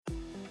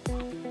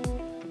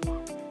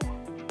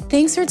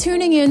Thanks for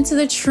tuning in to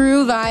the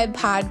True Vibe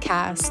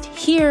podcast.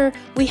 Here,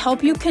 we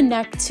help you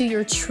connect to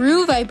your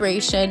true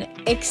vibration,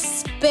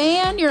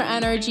 expand your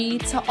energy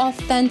to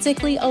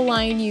authentically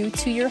align you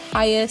to your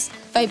highest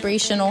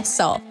vibrational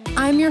self.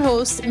 I'm your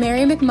host,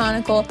 Mary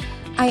McMonagle.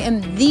 I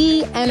am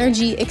the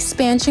energy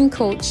expansion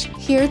coach,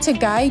 here to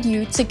guide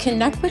you to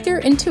connect with your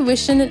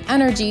intuition and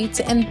energy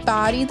to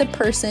embody the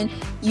person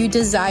you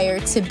desire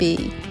to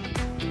be.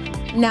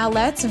 Now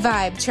let's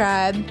vibe,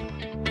 tribe.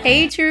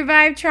 Hey, True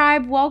Vibe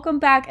Tribe, welcome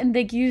back and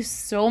thank you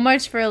so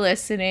much for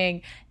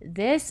listening.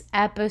 This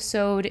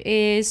episode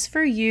is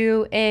for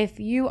you if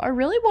you are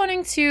really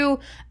wanting to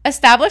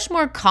establish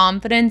more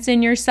confidence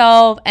in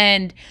yourself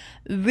and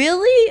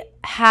really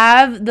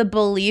have the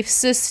belief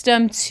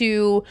system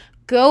to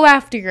go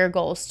after your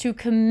goals, to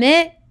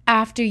commit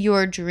after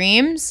your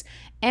dreams.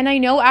 And I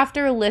know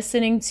after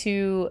listening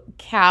to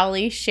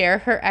Callie share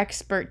her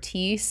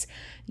expertise,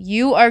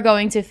 you are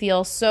going to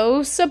feel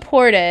so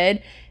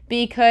supported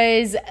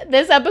because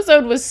this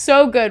episode was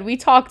so good. We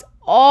talked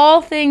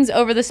all things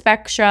over the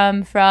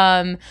spectrum,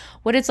 from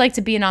what it's like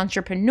to be an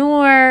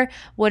entrepreneur,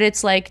 what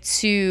it's like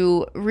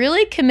to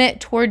really commit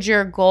towards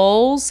your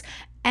goals,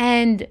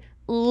 and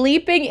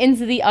leaping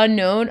into the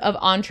unknown of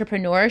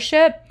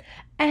entrepreneurship,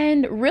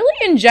 and really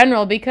in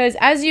general, because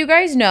as you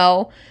guys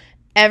know,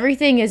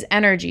 everything is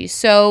energy.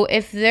 So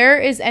if there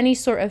is any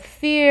sort of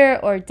fear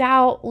or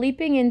doubt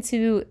leaping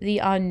into the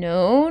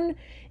unknown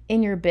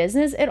in your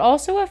business, it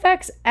also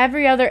affects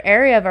every other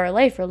area of our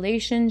life,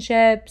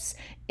 relationships.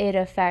 It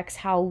affects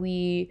how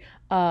we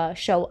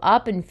show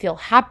up and feel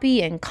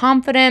happy and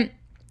confident.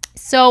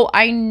 So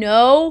I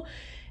know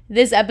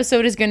this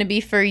episode is going to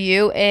be for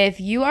you if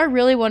you are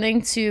really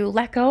wanting to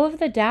let go of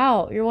the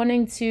doubt. You're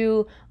wanting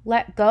to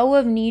let go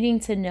of needing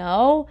to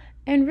know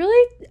and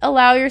really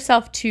allow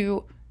yourself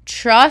to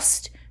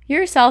trust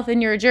yourself in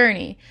your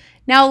journey.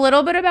 Now, a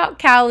little bit about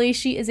Callie.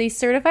 She is a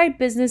certified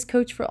business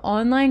coach for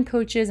online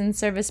coaches and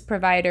service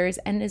providers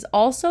and is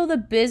also the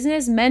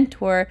business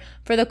mentor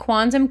for the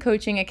Quantum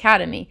Coaching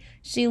Academy.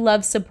 She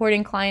loves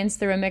supporting clients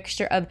through a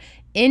mixture of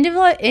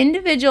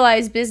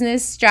individualized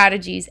business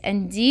strategies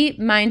and deep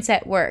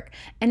mindset work,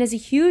 and is a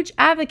huge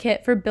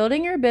advocate for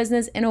building your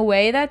business in a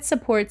way that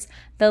supports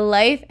the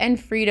life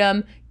and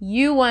freedom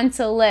you want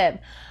to live.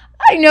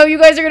 I know you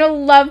guys are going to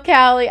love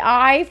Callie.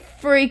 I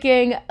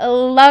freaking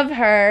love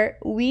her.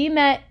 We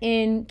met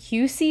in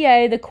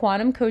QCA, the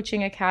Quantum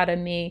Coaching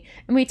Academy,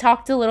 and we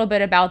talked a little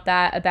bit about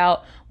that,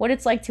 about what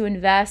it's like to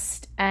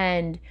invest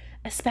and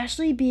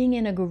especially being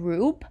in a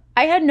group.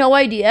 I had no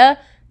idea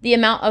the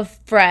amount of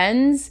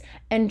friends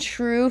and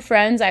true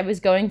friends I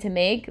was going to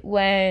make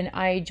when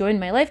I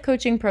joined my life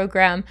coaching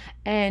program,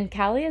 and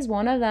Callie is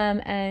one of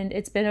them, and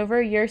it's been over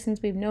a year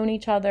since we've known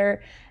each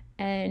other.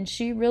 And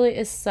she really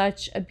is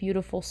such a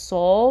beautiful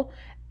soul.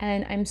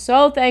 And I'm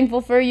so thankful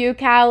for you,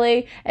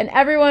 Callie, and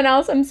everyone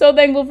else. I'm so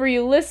thankful for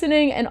you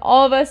listening and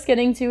all of us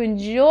getting to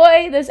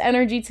enjoy this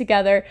energy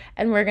together.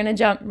 And we're going to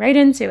jump right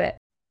into it.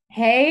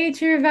 Hey,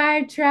 True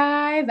Vibe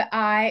Tribe.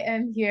 I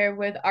am here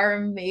with our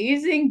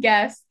amazing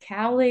guest,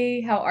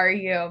 Callie. How are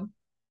you?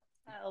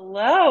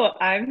 Hello,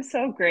 I'm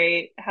so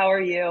great. How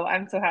are you?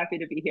 I'm so happy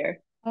to be here.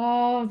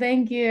 Oh,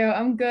 thank you.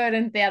 I'm good.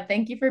 And yeah,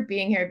 thank you for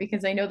being here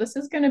because I know this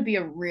is going to be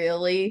a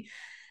really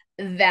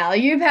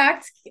value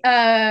packed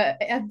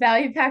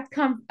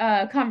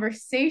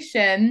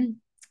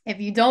conversation. If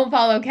you don't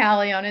follow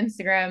Callie on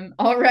Instagram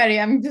already,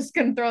 I'm just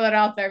gonna throw that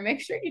out there. Make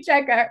sure you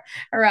check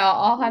her out.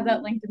 I'll have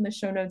that linked in the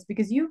show notes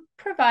because you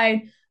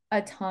provide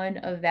a ton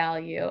of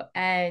value.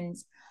 And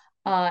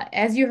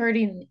as you heard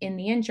in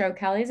the intro,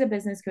 Callie is a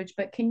business coach,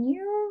 but can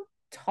you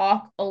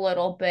talk a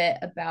little bit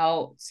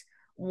about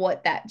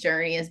what that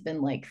journey has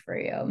been like for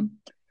you?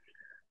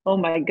 Oh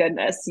my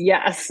goodness.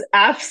 Yes,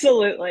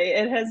 absolutely.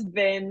 It has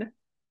been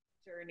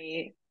a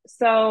journey.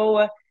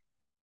 So,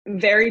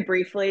 very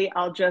briefly,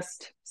 I'll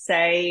just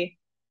say,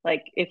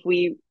 like, if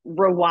we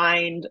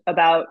rewind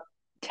about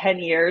 10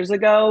 years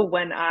ago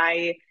when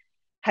I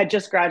had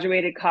just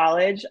graduated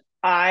college,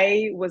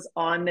 I was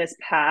on this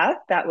path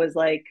that was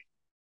like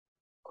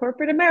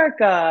corporate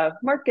America,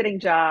 marketing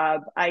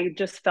job. I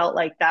just felt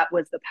like that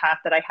was the path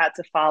that I had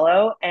to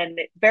follow. And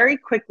it very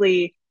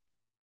quickly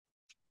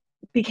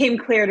became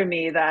clear to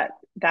me that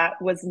that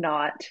was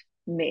not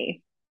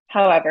me.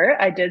 However,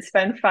 I did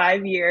spend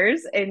 5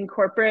 years in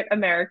corporate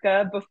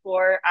America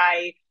before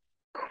I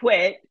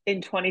quit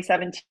in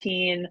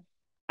 2017.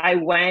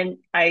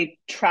 I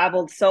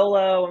traveled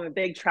solo. I'm a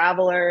big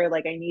traveler.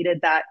 Like, I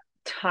needed that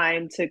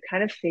time to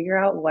kind of figure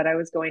out what I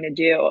was going to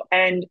do.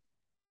 And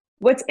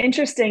what's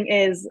interesting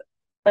is,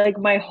 like,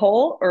 my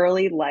whole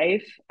early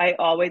life, I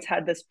always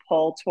had this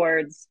pull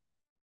towards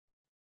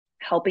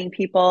helping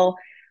people.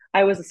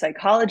 I was a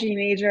psychology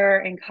major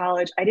in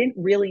college. I didn't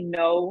really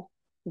know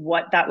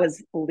what that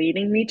was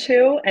leading me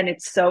to. And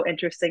it's so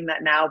interesting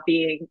that now,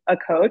 being a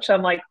coach,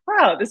 I'm like,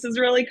 wow, this has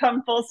really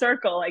come full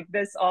circle. Like,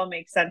 this all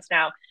makes sense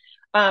now.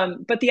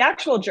 But the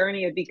actual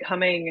journey of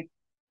becoming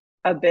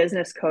a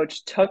business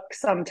coach took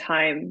some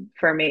time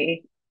for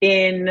me.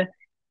 In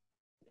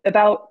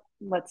about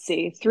let's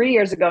see, 3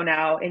 years ago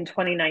now in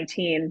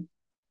 2019,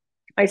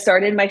 I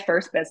started my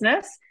first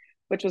business,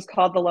 which was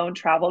called The Lone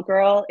Travel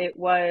Girl. It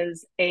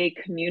was a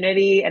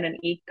community and an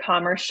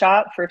e-commerce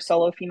shop for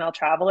solo female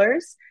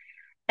travelers.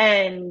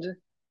 And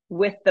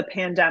with the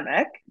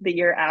pandemic the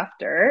year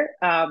after,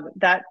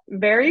 that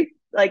very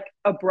like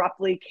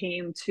abruptly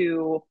came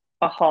to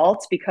a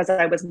halt because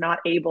I was not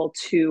able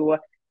to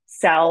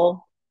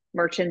sell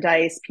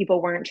merchandise.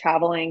 People weren't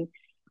traveling,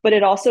 but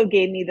it also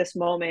gave me this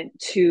moment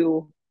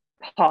to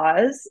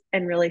pause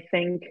and really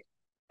think,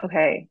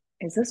 okay,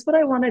 is this what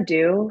I want to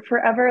do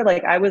forever?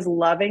 Like I was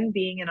loving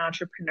being an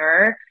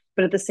entrepreneur,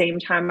 but at the same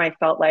time, I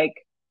felt like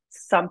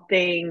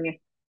something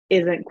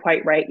isn't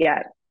quite right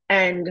yet.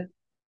 And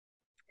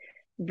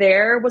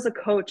there was a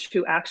coach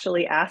who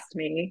actually asked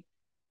me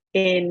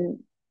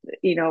in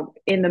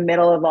in the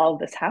middle of all of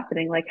this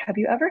happening, like, have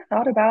you ever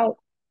thought about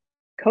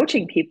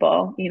coaching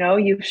people?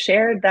 You've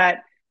shared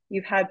that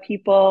you've had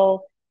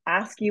people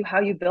ask you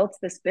how you built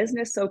this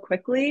business so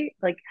quickly.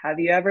 Like, have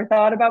you ever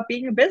thought about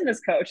being a business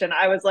coach? And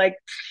I was like,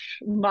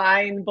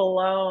 mind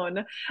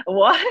blown.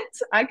 What?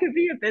 I could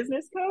be a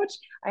business coach?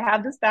 I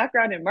have this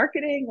background in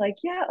marketing. Like,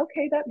 yeah,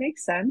 okay, that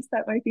makes sense.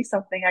 That might be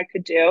something I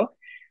could do.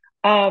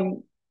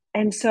 Um,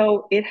 and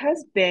so it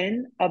has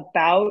been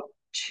about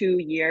 2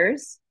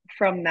 years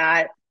from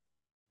that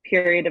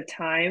period of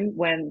time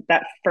when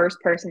that first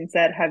person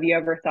said, have you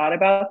ever thought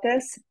about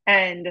this?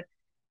 And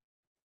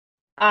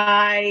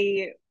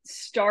I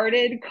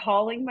started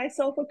calling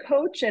myself a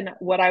coach, and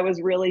what I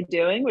was really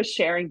doing was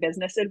sharing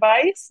business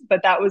advice,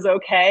 but that was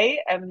okay.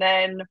 And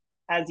then,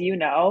 as you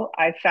know,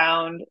 I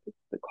found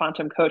the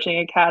Quantum Coaching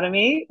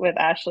Academy with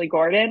Ashley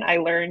Gordon. I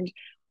learned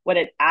what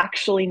it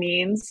actually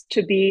means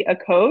to be a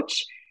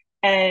coach.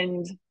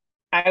 And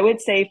I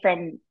would say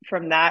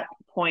from that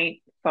point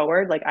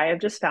forward, like I have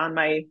just found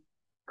my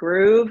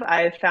groove.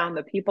 I've found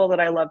the people that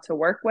I love to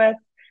work with.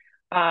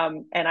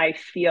 And I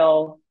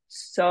feel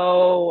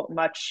so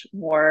much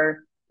more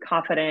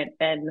confident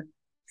and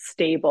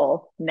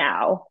stable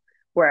now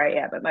where I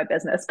am in my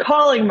business,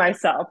 calling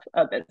myself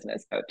a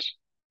business coach.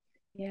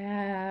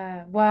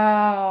 Yeah.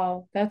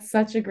 Wow. That's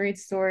such a great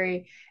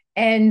story.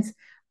 And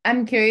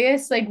I'm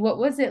curious, like, what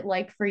was it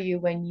like for you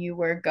when you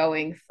were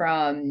going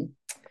from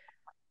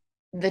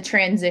the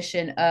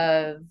transition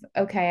of,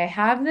 okay, I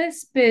have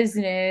this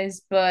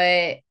business,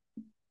 but,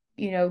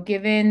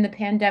 given the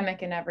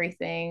pandemic and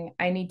everything,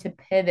 I need to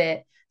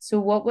pivot. So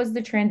what was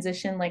the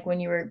transition like when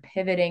you were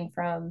pivoting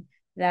from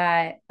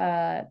that,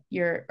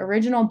 your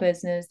original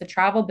business, the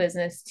travel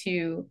business,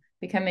 to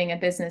becoming a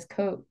business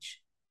coach?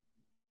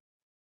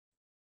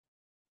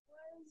 It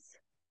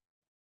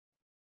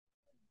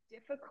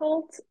was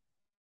difficult,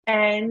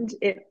 and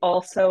it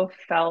also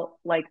felt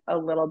like a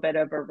little bit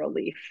of a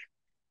relief,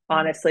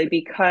 honestly,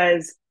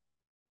 because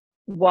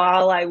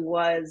while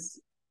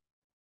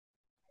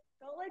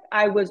felt like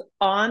I was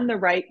on the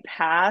right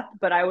path,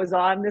 but I was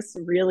on this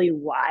really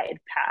wide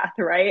path,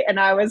 right? And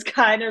I was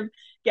kind of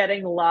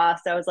getting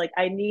lost. I was like,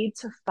 I need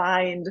to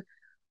find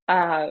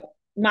uh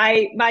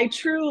my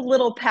true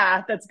little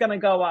path that's going to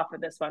go off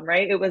of this one,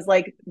 right? It was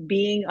like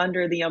being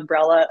under the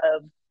umbrella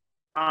of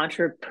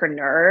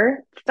entrepreneur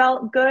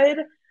felt good.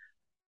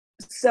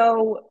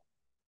 So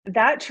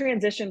that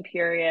transition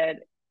period,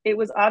 it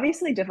was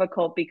obviously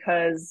difficult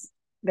because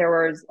there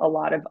was a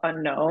lot of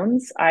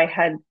unknowns. I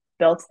had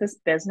built this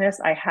business.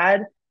 I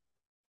had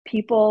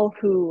people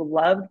who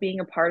loved being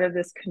a part of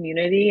this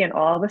community, and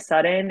all of a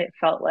sudden it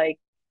felt like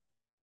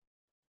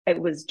it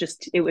was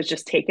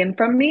just taken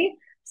from me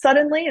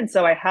suddenly. And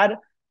so I had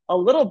a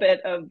little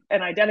bit of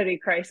an identity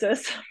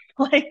crisis.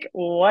 Like,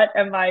 what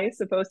am I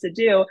supposed to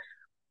do?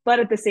 But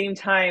at the same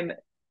time,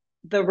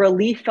 the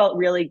relief felt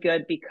really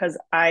good because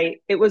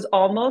it was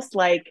almost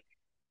like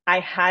I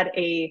had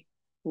a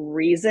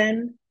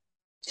reason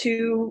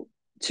to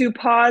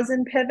pause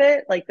and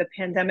pivot. Like the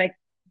pandemic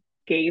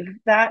gave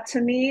that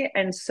to me.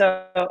 And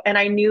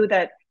I knew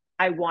that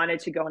I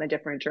wanted to go in a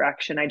different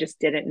direction. I just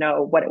didn't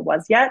know what it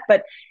was yet.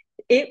 But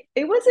it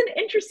was an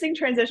interesting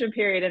transition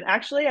period. And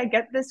actually I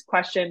get this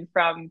question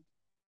from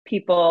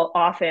people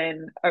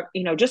often, or,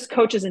 just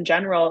coaches in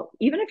general.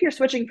 Even if you're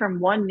switching from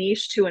one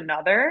niche to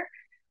another,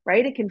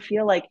 right, it can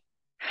feel like,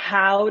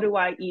 how do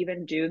I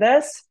even do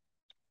this?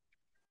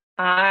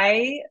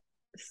 I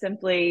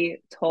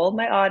simply told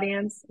my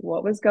audience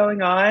what was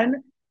going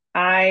on.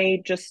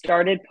 I just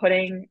started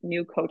putting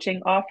new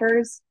coaching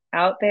offers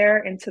out there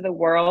into the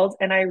world,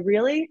 and I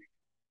really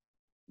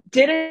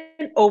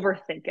didn't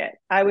overthink it.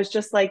 I was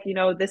just like,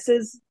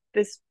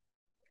 this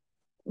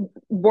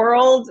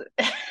world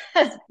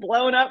has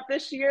blown up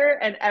this year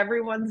and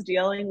everyone's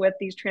dealing with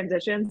these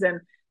transitions,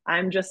 and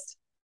I'm just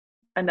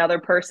another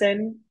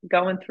person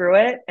going through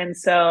it. And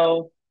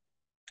so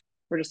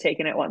we're just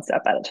taking it one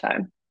step at a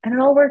time. And it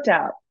all worked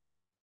out.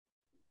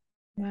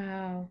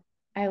 Wow.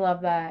 I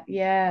love that.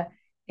 Yeah.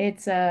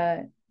 It's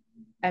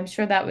I'm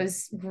sure that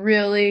was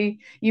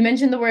really, you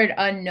mentioned the word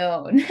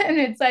unknown, and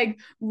it's like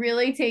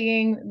really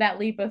taking that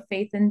leap of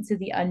faith into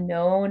the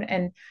unknown.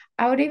 And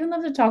I would even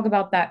love to talk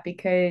about that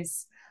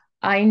because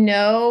I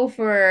know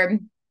for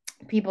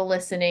people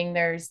listening,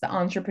 there's the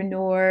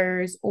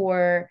entrepreneurs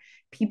or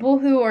people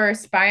who are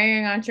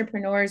aspiring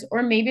entrepreneurs,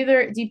 or maybe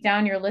they're deep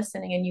down, you're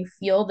listening and you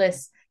feel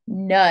this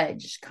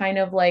nudge, kind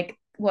of like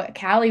what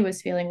Callie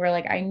was feeling, where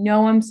like, I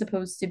know I'm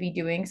supposed to be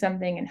doing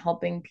something and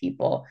helping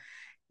people.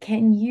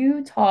 Can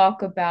you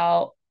talk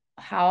about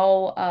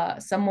how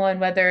someone,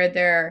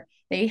 whether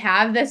they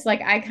have this,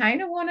 like, I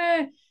kind of want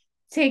to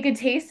take a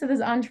taste of this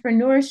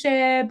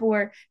entrepreneurship,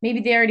 or maybe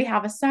they already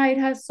have a side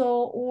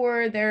hustle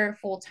or they're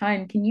full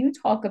time. Can you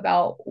talk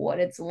about what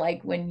it's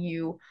like when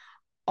you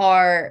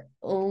are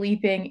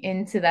leaping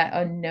into that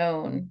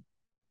unknown?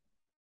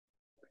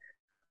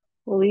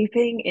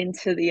 Leaping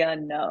into the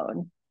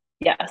unknown.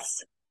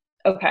 Yes.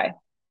 Okay.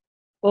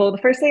 Well, the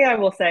first thing I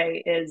will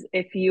say is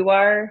if you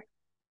are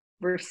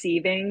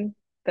receiving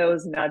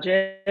those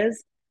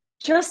nudges,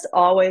 just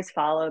always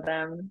follow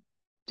them.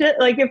 Just,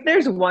 like if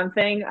there's one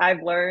thing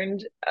I've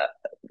learned,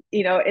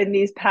 in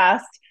these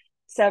past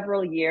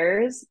several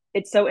years,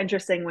 it's so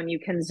interesting when you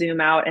can zoom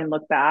out and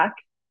look back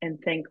and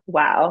think,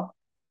 wow,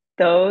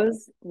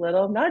 those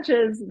little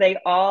nudges, they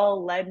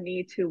all led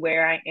me to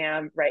where I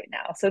am right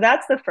now. So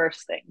that's the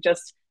first thing.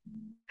 Just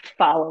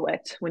follow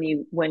it when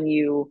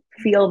you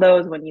feel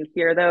those, when you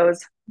hear those.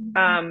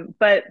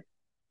 But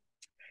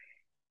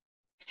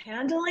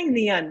handling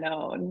the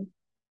unknown,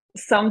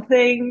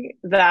 something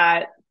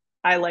that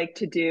I like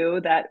to do,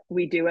 that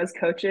we do as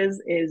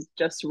coaches, is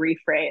just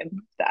reframe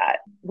that,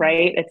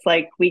 right? It's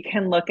like we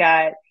can look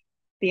at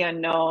the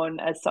unknown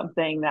as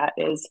something that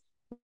is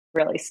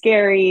really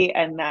scary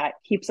and that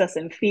keeps us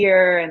in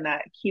fear and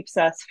that keeps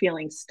us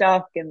feeling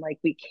stuck and like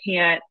we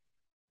can't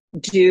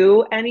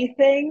do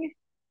anything.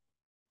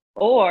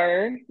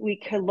 Or we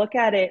could look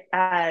at it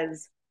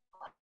as,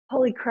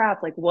 holy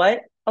crap, like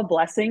what a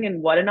blessing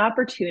and what an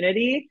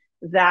opportunity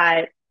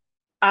that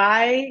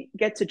I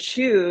get to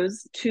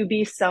choose to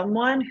be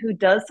someone who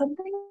does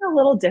something a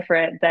little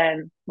different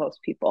than most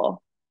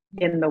people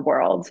in the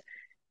world.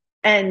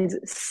 And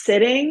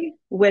sitting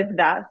with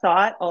that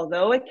thought,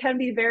 although it can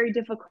be very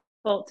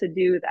difficult to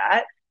do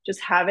that,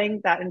 just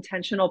having that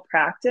intentional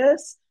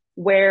practice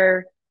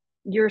where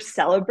you're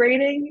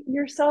celebrating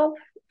yourself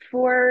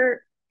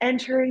for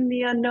entering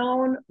the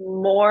unknown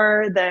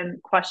more than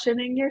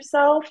questioning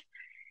yourself,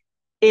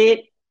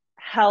 it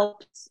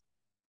helps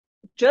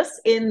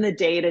just in the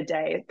day to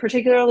day,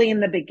 particularly in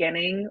the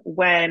beginning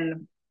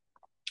when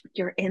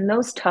you're in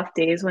those tough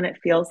days when it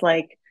feels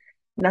like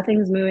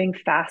nothing's moving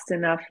fast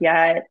enough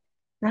yet,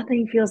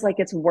 nothing feels like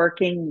it's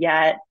working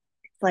yet.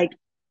 It's like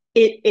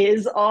it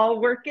is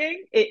all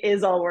working. It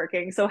is all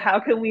working. So, how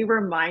can we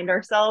remind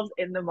ourselves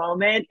in the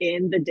moment,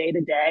 in the day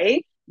to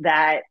day,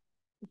 that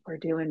we're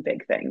doing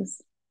big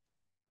things?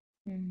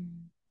 Mm.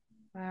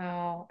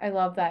 Wow, I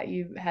love that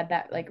you had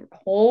that like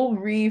whole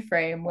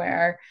reframe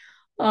where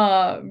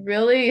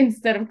really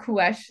instead of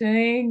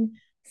questioning,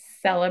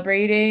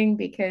 celebrating,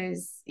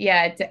 because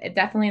yeah,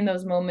 definitely in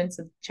those moments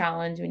of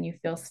challenge when you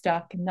feel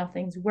stuck and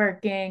nothing's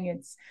working,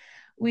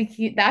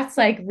 that's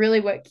like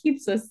really what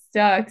keeps us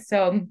stuck.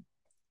 So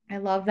I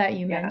love that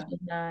you Yeah.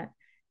 mentioned that.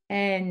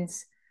 And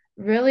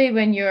really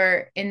when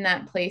you're in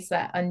that place,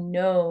 that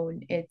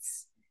unknown,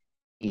 it's,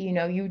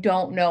 you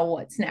don't know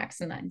what's next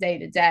in that day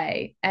to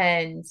day.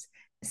 And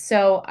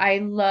so I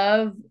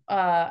love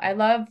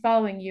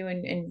following you,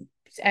 and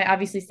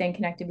obviously staying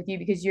connected with you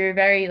because you're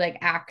very like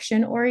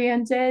action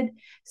oriented.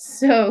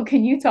 So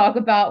can you talk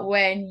about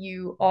when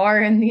you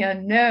are in the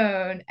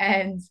unknown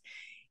and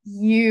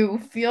you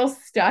feel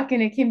stuck,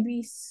 and it can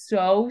be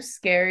so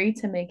scary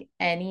to make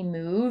any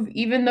move,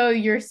 even though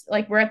you're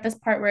like, we're at this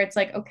part where it's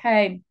like,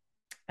 okay,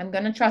 I'm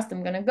going to trust,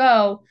 I'm going to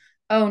go.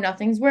 Oh,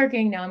 nothing's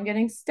working. Now I'm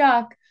getting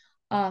stuck.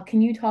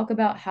 Can you talk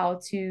about how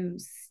to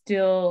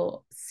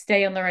still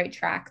stay on the right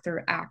track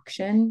through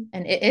action?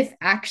 And if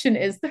action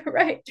is the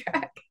right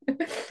track?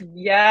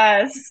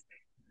 Yes.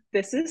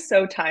 This is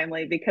so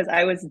timely because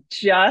I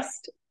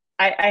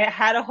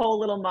had a whole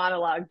little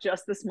monologue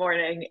just this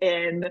morning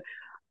in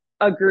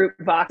a group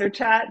Voxer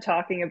chat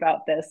talking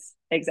about this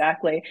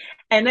exactly.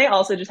 And I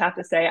also just have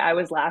to say, I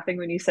was laughing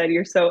when you said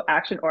you're so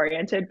action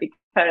oriented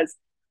because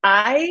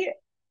I,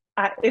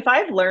 if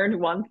I've learned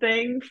one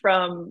thing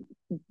from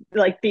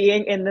like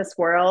being in this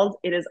world,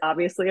 it is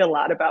obviously a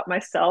lot about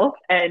myself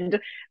and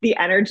the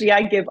energy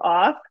I give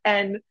off.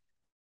 And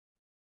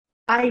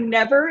I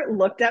never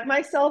looked at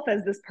myself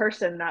as this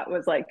person that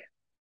was like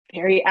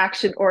very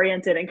action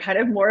oriented and kind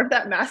of more of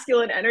that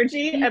masculine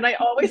energy. And I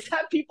always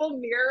have people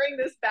mirroring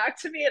this back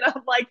to me. And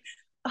I'm like,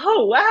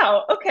 oh,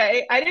 wow.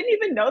 Okay. I didn't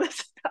even know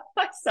this about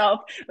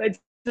myself, but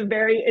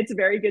it's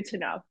very good to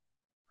know.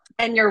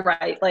 And you're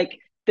right. Like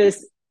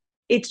this,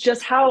 it's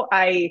just how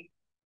I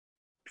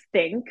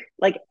think,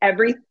 like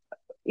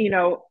you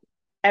know,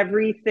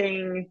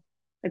 everything,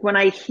 like when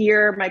I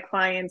hear my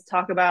clients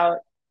talk about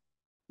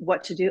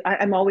what to do,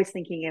 I'm always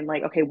thinking in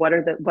like, okay, what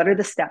are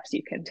the steps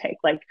you can take?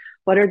 Like,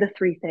 what are the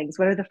 3 things?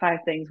 What are the 5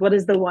 things? What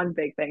is the one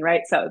big thing?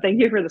 Right. So thank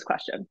you for this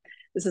question.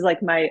 This is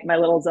like my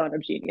little zone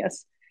of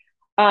genius.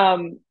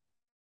 Um,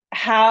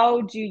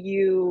 how do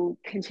you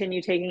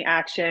continue taking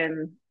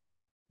action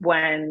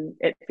when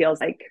it feels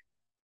like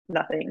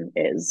nothing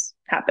is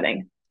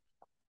happening.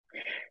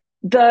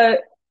 The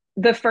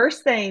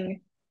first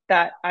thing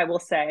that I will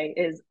say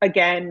is,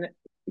 again,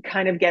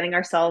 kind of getting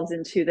ourselves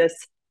into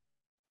this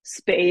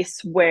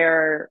space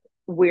where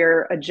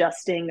we're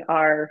adjusting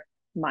our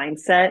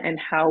mindset and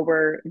how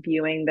we're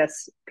viewing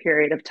this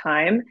period of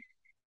time.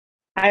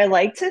 I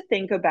like to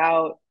think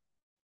about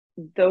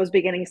those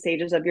beginning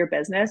stages of your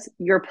business.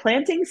 You're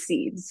planting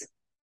seeds.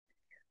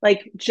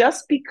 Like,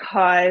 just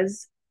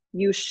because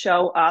you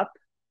show up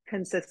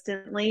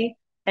consistently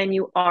and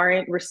you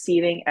aren't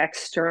receiving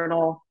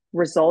external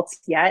results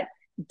yet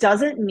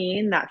doesn't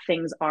mean that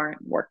things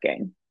aren't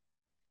working.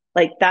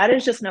 Like, that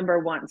is just number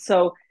one.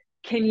 So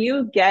can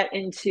you get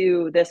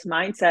into this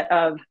mindset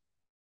of,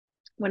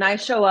 when I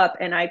show up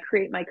and I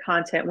create my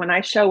content, when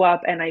I show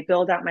up and I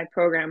build out my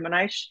program, when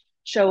I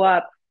show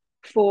up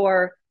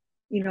for,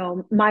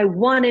 my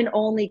one and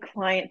only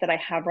client that I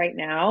have right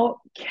now,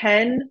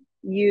 can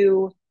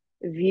you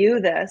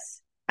view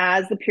this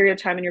as the period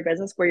of time in your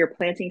business where you're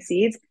planting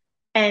seeds,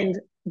 and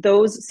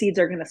those seeds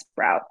are going to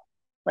sprout?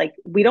 Like,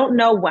 we don't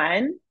know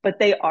when, but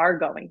they are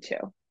going to,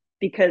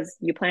 because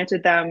you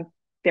planted them,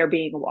 they're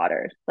being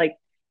watered. Like,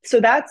 so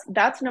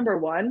that's number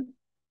one.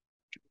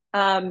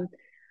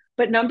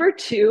 But number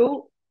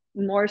two,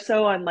 more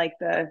so on like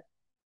the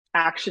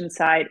action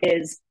side,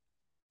 is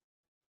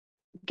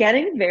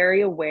getting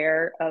very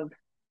aware of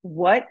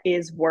what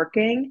is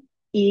working,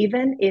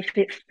 even if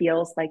it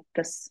feels like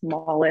the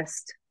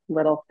smallest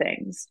little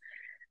things.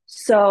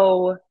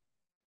 So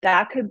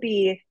that could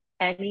be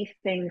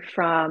anything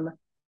from,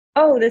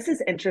 oh, this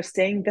is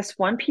interesting. This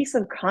one piece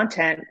of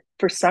content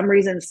for some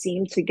reason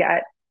seemed to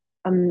get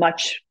a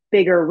much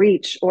bigger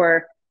reach,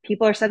 or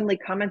people are suddenly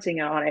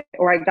commenting on it,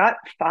 or I got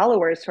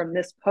followers from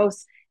this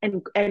post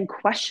and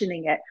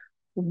questioning it.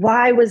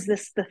 Why was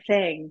this the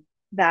thing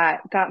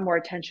that got more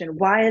attention?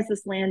 Why is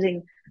this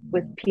landing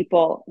with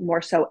people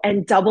more so?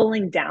 And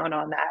doubling down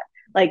on that.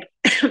 Like,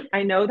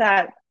 I know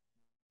that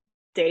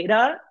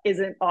data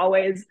isn't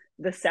always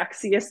the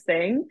sexiest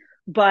thing,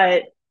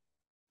 but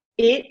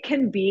it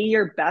can be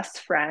your best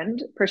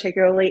friend,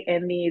 particularly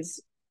in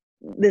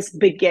this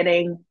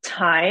beginning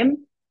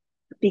time,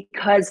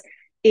 because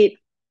it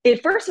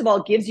first of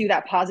all gives you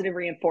that positive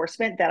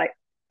reinforcement that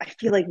I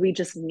feel like we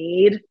just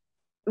need.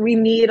 We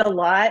need a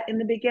lot in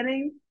the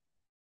beginning,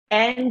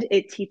 and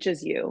it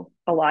teaches you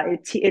a lot.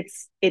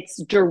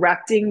 It's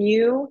directing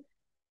you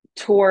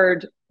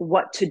toward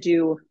what to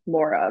do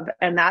more of,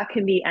 and that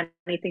can be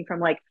anything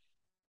from like,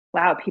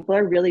 wow, people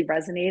are really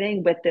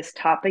resonating with this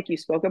topic you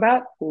spoke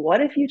about.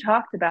 What if you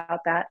talked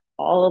about that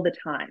all the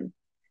time,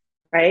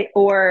 right?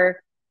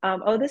 Or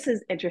oh, this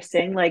is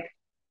interesting. Like,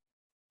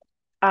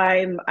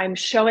 I'm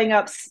showing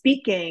up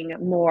speaking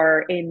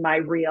more in my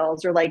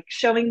reels, or like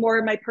showing more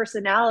of my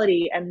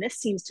personality, and this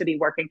seems to be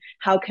working.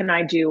 How can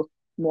I do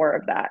more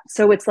of that?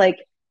 So it's like,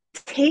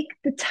 take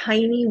the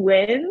tiny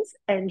wins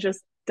and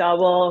just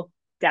double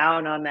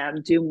down on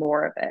them, do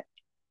more of it.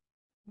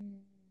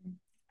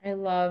 I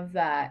love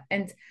that.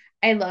 And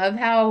I love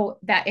how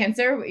that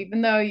answer,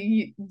 even though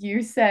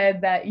you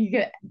said that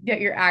you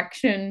get your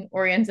action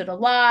oriented a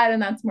lot and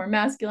that's more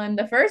masculine,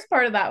 the first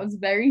part of that was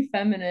very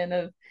feminine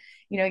of,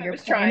 I your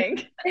was plan.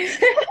 trying.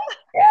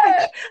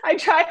 Yeah. I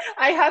try.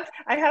 I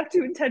have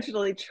to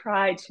intentionally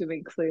try to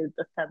include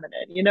the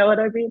feminine. You know what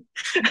I mean?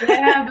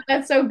 Yeah, but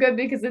that's so good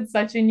because it's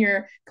such in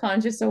your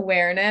conscious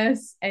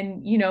awareness.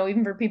 And,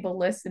 even for people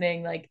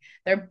listening, like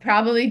they're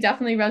probably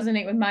definitely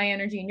resonate with my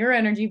energy and your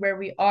energy, where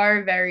we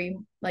are very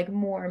like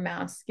more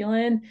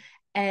masculine,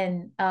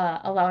 and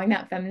allowing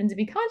that feminine to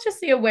be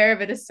consciously aware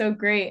of it is so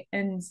great.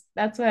 And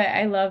that's why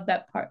I love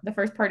that part. The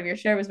first part of your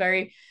share was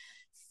very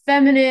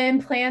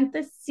feminine, plant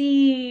the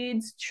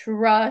seeds,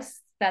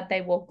 trust that they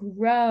will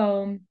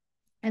grow.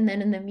 And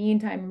then in the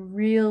meantime,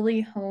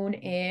 really hone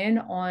in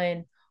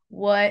on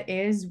what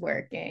is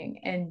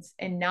working, and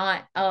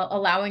not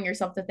allowing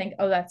yourself to think,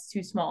 oh, that's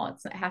too small.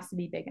 It has to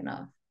be big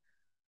enough.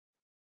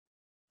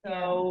 Yeah.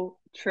 So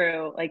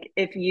true. Like,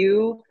 if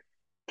you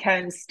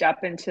can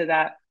step into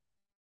that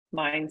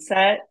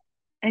mindset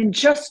and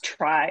just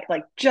try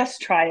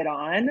it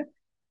on.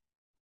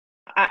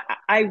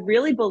 I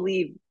really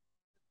believe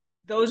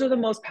those are the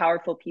most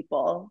powerful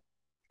people.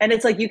 And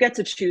it's like, you get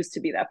to choose to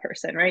be that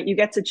person, right? You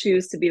get to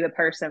choose to be the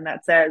person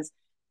that says,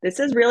 this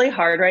is really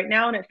hard right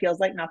now and it feels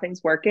like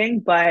nothing's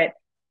working, but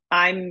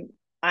I'm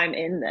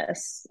in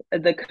this.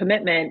 The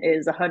commitment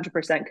is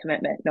 100%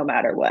 commitment no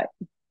matter what.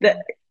 It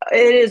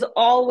is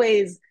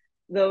always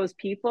those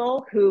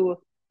people who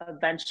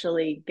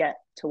eventually get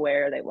to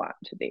where they want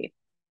to be.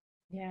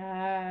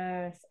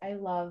 Yes, I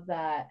love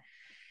that.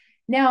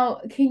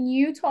 Now, can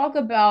you talk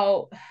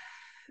about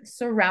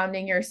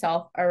surrounding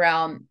yourself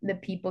around the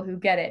people who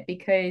get it?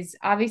 Because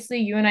obviously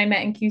you and I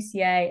met in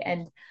QCA,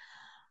 and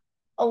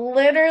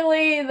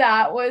literally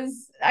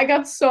I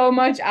got so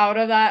much out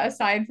of that,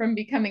 aside from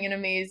becoming an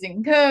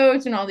amazing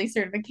coach and all these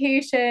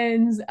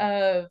certifications.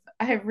 Of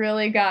I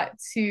really got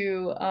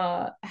to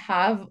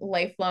have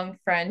lifelong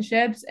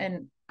friendships,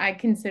 and I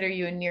consider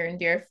you a near and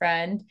dear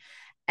friend.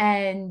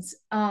 And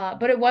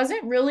but it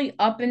wasn't really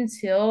up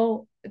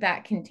until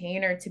that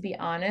container, to be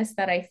honest,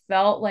 that I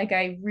felt like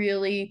I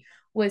really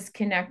was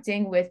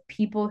connecting with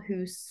people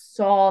who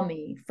saw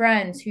me,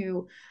 friends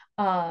who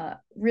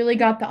really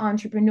got the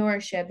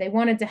entrepreneurship. They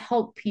wanted to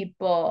help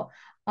people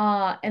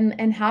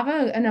and have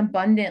an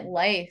abundant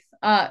life.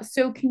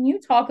 So can you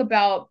talk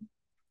about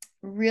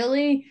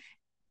really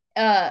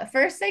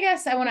first, I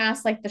guess I want to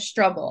ask like the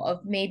struggle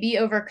of maybe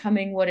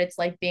overcoming what it's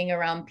like being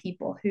around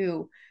people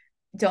who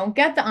don't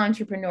get the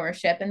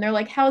entrepreneurship and they're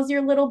like, how's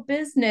your little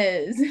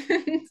business?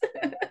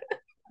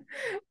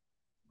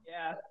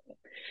 Yeah.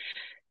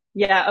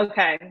 Yeah,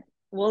 okay.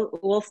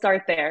 We'll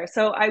start there.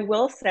 So I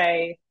will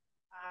say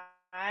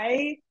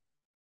I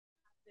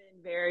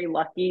been very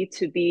lucky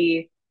to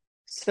be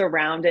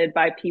surrounded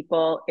by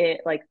people,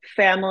 like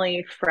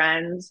family,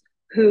 friends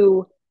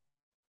who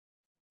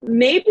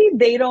maybe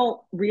they don't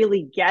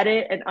really get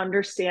it and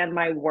understand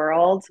my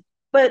world,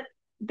 but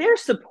they're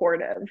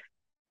supportive.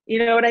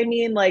 You know what I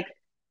mean? Like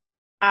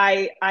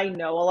I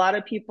know a lot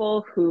of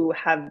people who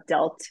have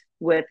dealt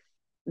with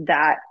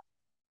that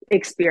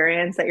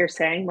experience that you're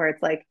saying where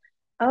it's like,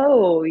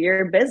 oh,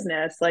 your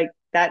business, like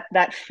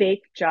that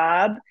fake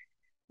job.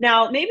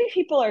 Now, maybe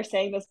people are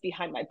saying this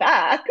behind my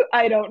back.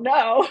 I don't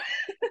know.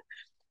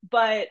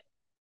 But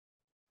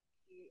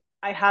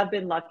I have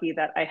been lucky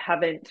that I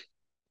haven't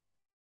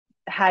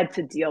had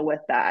to deal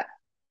with that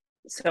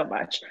so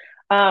much.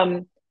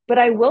 But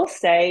I will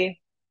say,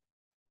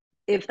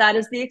 if that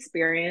is the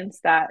experience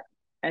that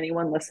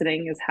anyone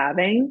listening is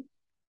having,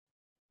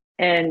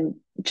 and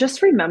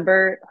just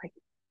remember, like,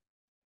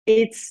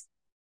 it's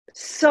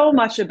so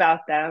much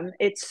about them.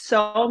 It's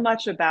so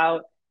much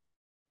about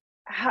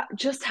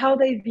just how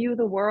they view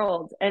the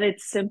world. And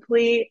it's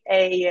simply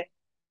a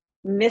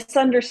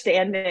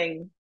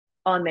misunderstanding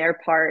on their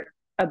part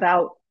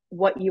about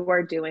what you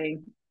are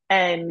doing.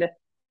 And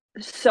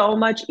so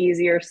much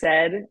easier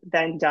said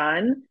than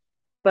done.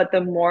 But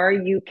the more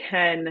you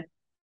can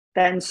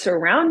then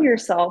surround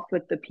yourself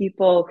with the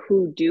people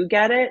who do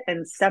get it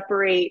and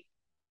separate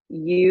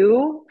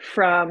you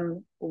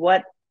from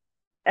what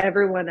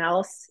everyone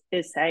else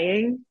is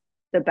saying,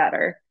 the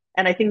better.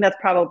 And I think that's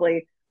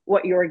probably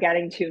what you're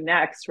getting to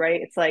next,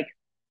 right? It's like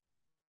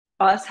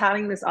us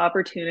having this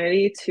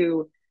opportunity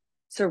to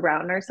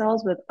surround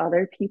ourselves with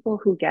other people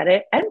who get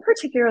it, and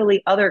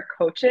particularly other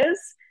coaches,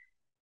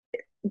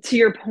 to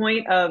your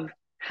point of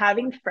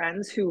having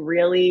friends who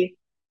really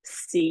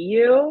see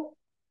you.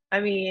 I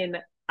mean,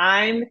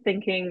 I'm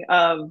thinking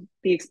of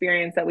the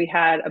experience that we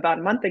had about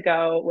a month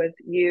ago with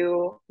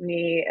you,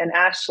 me, and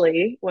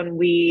Ashley when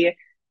we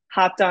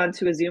hopped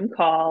onto a Zoom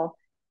call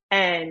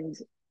and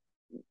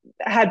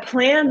had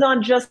planned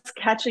on just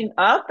catching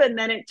up. And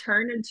then it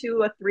turned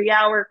into a 3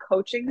 hour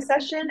coaching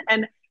session.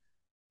 And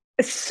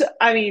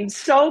I mean,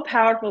 so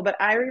powerful. But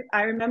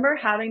I remember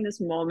having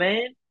this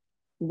moment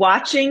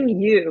watching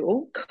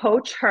you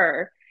coach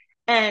her.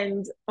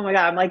 And oh my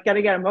God, I'm like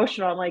gonna get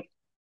emotional. I'm like,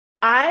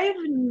 I've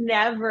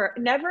never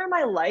in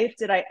my life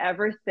did I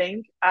ever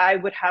think I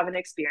would have an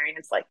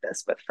experience like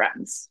this with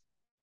friends.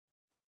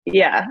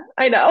 Yeah,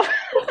 I know.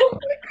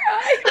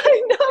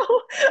 I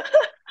know.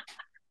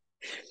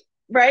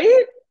 Right?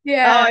 Oh,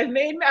 Yeah. I've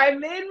made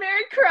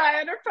Mary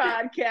cry on her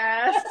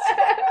podcast.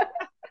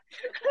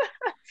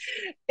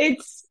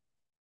 It's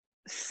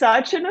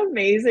such an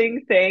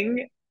amazing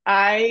thing.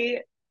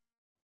 And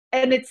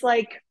it's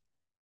like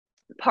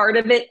part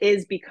of it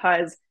is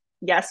because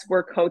yes,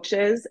 we're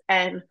coaches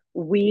and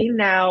we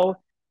now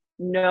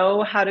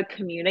know how to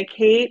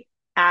communicate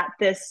at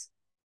this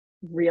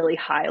really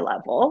high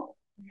level.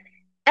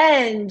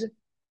 And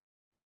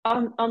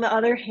on the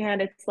other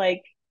hand, it's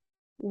like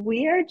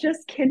we are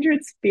just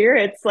kindred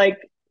spirits. Like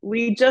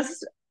we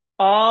just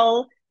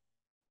all,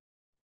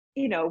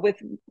 with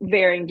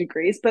varying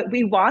degrees, but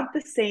we want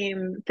the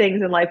same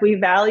things in life. We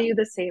value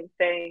the same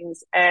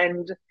things,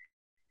 and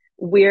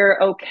we're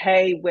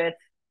okay with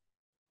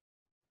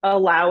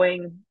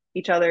allowing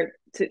each other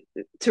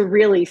to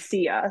really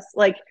see us.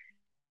 Like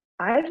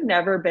I've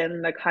never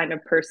been the kind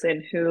of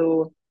person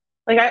who,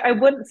 like, I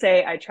wouldn't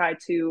say I try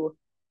to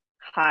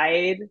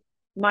hide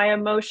my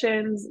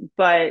emotions,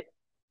 but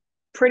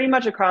pretty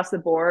much across the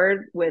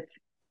board with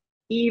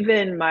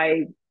even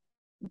my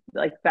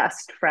like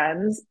best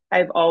friends,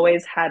 I've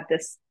always had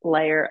this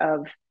layer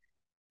of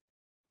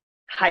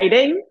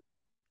hiding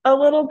a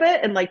little bit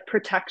and like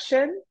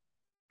protection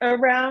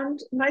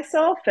around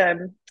myself.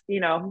 And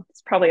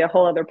it's probably a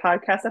whole other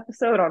podcast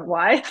episode on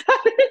why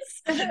that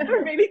is,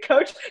 or maybe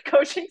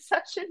coaching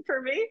session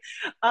for me.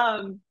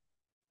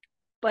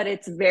 But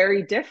it's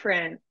very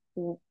different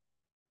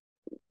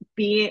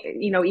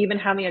being, even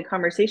having a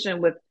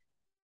conversation with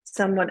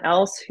someone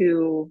else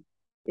who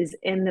is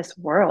in this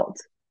world.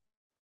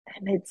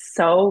 And it's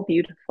so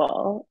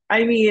beautiful.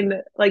 I mean,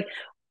 like,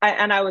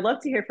 and I would love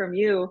to hear from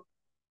you.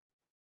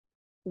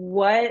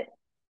 What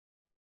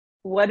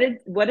did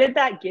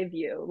that give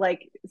you?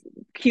 Like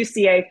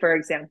QCA, for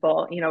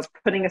example,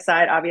 putting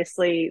aside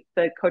obviously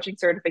the coaching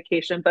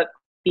certification, but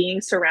being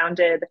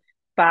surrounded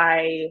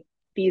by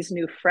these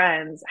new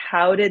friends.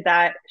 How did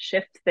that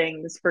shift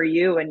things for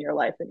you in your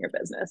life and your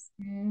business?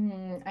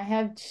 I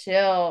have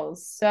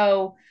chills.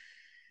 So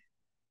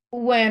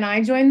when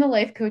I joined the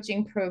life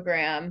coaching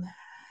program,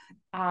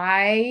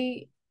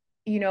 I,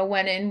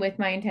 went in with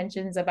my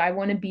intentions of I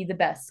want to be the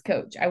best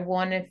coach. I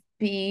want to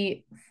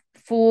be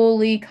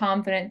fully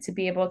confident to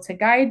be able to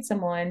guide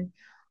someone.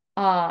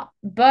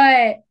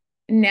 But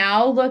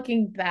now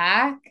looking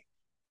back,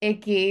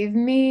 it gave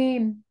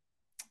me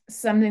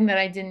something that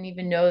I didn't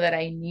even know that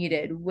I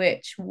needed,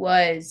 which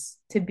was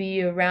to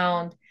be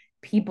around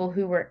people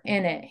who were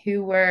in it,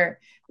 who were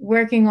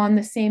working on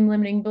the same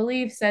limiting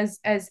beliefs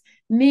as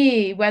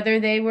me, whether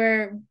they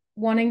were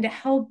wanting to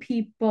help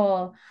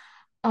people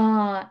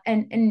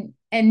and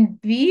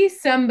be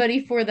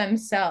somebody for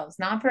themselves,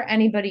 not for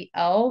anybody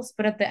else,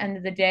 but at the end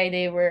of the day,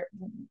 they were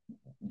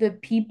the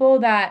people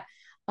that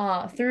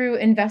through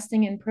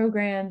investing in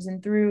programs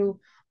and through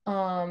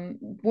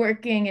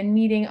working and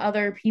meeting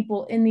other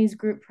people in these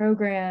group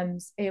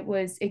programs,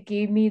 it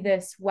gave me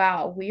this,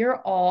 wow, we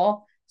are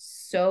all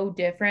so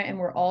different and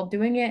we're all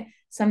doing it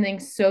something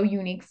so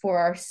unique for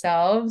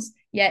ourselves,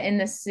 yet in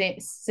the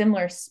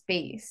similar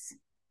space.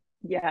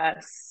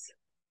 Yes.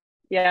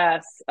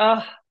 Yes.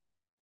 Oh,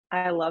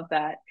 I love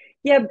that.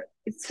 Yeah,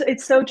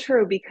 it's so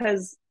true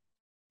because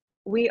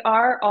we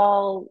are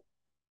all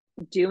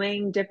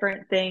doing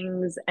different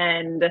things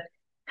and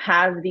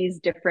have these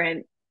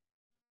different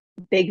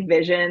big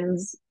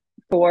visions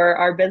for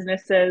our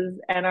businesses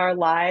and our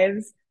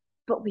lives,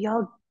 but we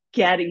all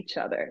get each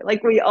other.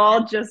 Like we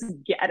all just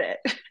get it.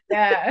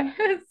 Yeah.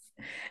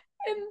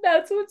 And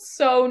that's what's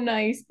so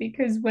nice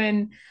because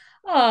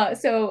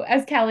so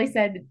as Callie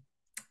said,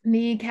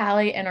 me,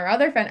 Callie, and our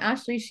other friend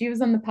Ashley, she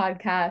was on the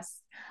podcast.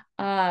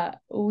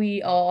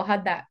 We all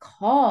had that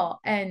call,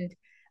 and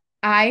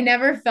I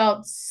never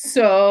felt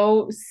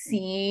so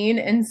seen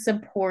and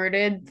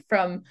supported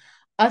from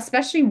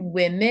especially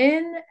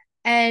women,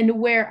 and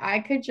where I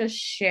could just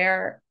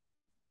share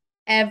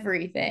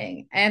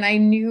everything. And I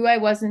knew there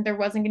wasn't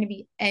going to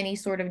be any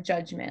sort of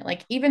judgment.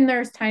 Like, even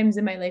there's times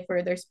in my life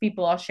where there's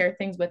people I'll share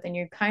things with, and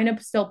you kind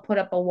of still put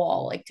up a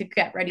wall, like to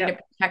get ready to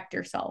Yep. protect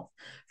yourself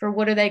for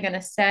what are they going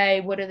to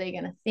say? What are they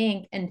going to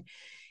think? And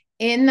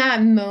in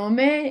that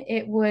moment,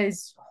 it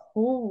was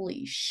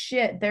holy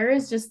shit, there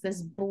is just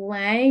this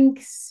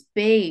blank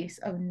space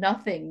of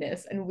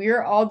nothingness. And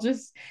we're all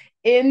just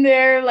in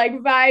there, like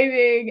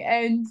vibing.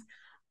 And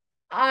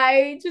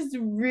I just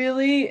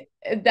really,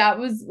 that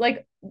was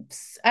like,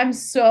 I'm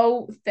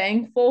so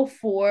thankful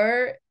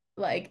for,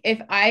 like, if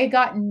I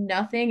got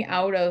nothing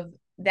out of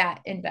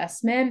that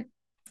investment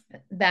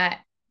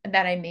that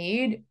I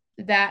made,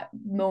 that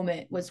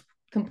moment was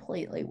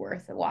completely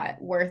worth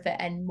it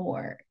and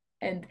more.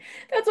 And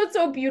that's what's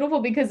so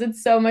beautiful because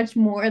it's so much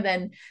more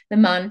than the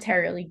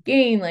monetarily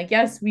gain. Like,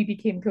 yes, we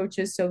became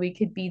coaches so we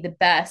could be the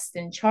best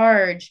in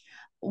charge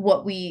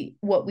what we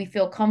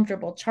feel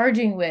comfortable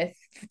charging with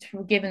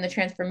given the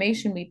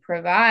transformation we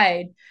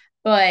provide,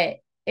 but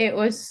it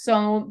was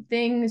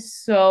something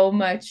so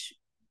much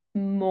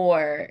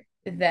more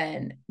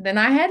than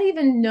I had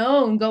even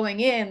known going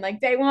in, like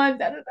day one.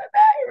 Da, da, da, da,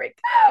 here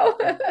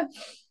we go.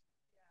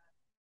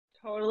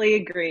 Totally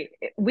agree.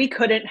 We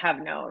couldn't have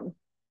known.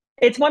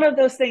 It's one of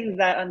those things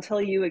that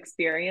until you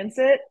experience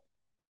it,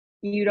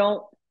 you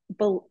don't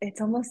it's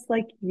almost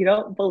like you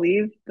don't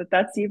believe that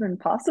that's even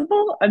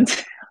possible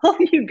until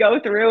you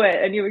go through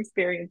it and you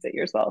experience it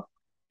yourself.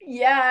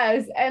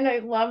 Yes, and I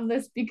love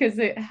this because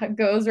it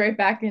goes right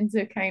back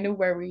into kind of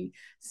where we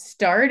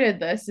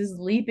started. This is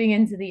leaping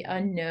into the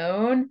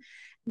unknown.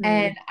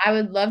 And Mm. I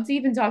would love to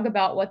even talk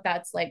about what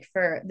that's like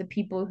for the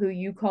people who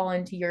you call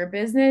into your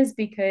business,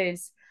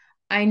 because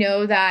I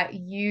know that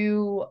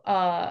you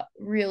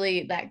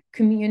really, that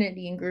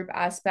community and group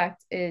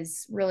aspect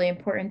is really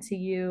important to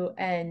you.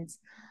 And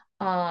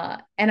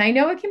I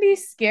know it can be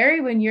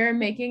scary when you're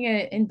making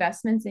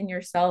investments in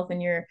yourself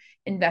and you're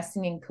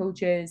investing in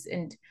coaches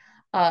and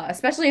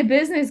especially a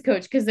business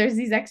coach, because there's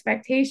these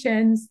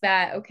expectations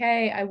that,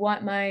 okay, I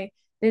want my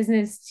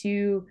business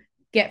to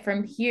get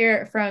from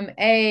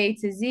A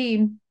to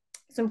Z.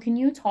 So can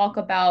you talk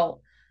about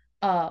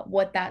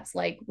what that's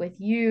like with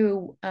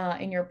you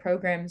in your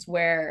programs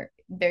where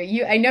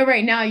I know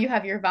right now you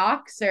have your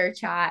Voxer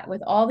chat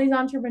with all these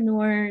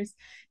entrepreneurs.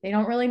 They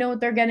don't really know what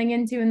they're getting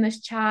into in this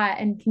chat.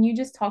 And can you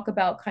just talk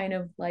about kind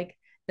of like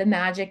the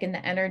magic and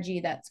the energy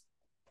that's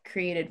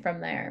created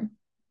from there?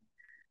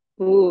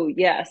 Ooh,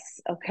 yes.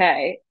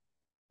 Okay.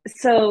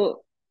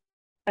 So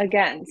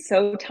again,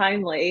 so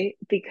timely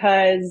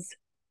because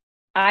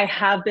I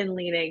have been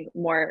leaning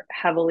more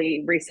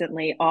heavily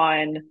recently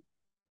on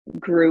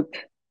group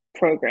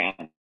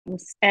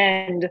programs.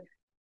 And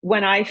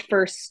when I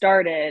first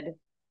started,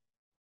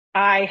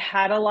 I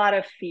had a lot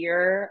of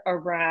fear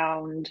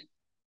around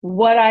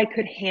what I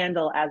could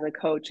handle as a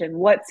coach and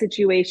what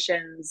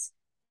situations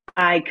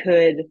I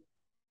could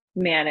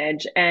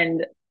manage.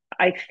 And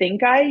I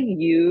think I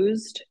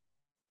used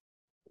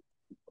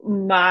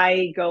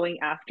my going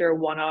after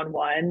one on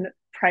one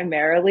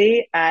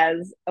primarily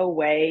as a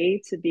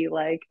way to be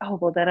like, oh,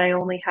 well, then I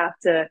only have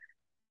to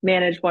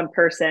manage one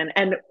person.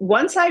 And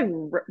once I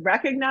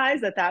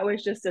recognized that that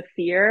was just a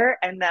fear,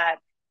 and that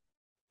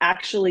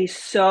actually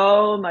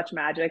so much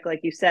magic,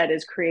 like you said,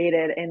 is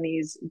created in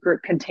these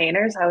group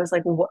containers, I was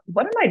like, what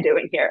am I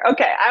doing here?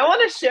 Okay, I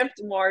want to shift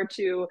more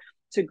to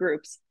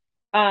groups.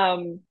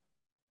 So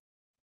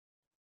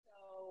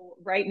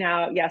right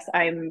now, yes,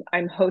 I'm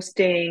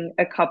hosting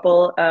a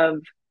couple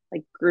of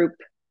like group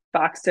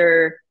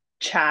Voxer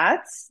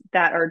chats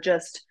that are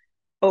just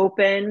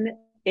open.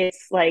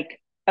 It's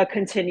like a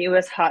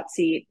continuous hot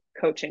seat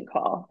coaching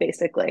call,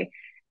 basically.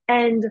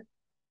 And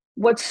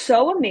what's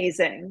so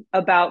amazing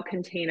about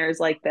containers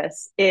like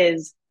this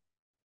is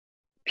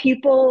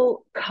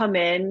people come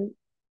in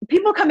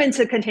people come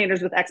into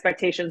containers with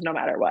expectations no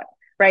matter what,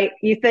 right?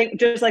 You think,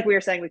 just like we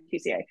were saying with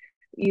QCA,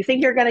 you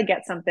think you're going to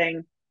get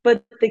something,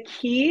 but the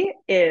key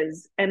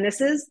is, and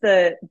this is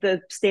the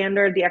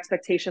standard, the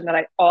expectation that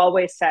I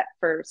always set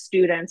for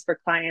students, for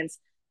clients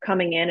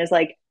coming in, is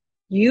like,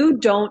 you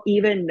don't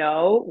even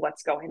know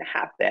what's going to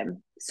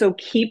happen. So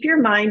keep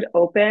your mind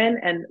open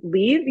and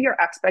leave your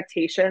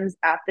expectations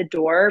at the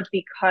door,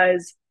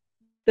 because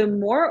the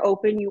more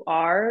open you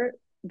are,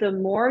 the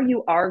more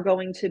you are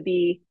going to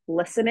be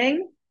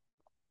listening,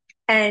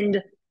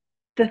 and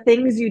the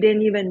things you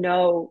didn't even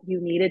know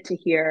you needed to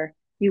hear,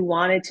 you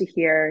wanted to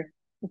hear,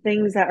 the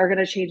things that are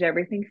going to change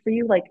everything for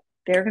you, like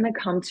they're going to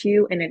come to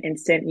you in an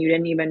instant. You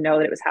didn't even know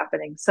that it was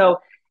happening. So,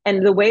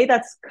 and the way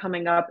that's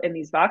coming up in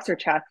these Voxer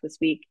chats this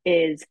week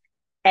is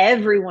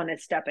everyone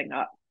is stepping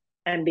up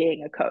and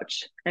being a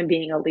coach and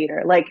being a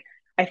leader. Like,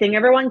 I think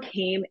everyone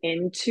came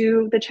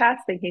into the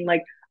chats thinking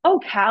like, oh,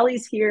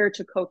 Callie's here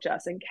to coach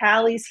us, and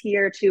Callie's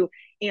here to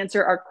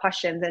answer our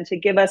questions and to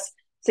give us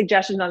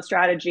suggestions on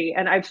strategy.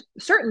 And I've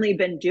certainly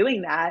been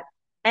doing that.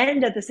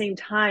 And at the same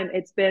time,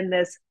 it's been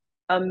this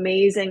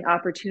amazing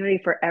opportunity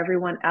for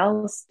everyone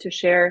else to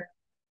share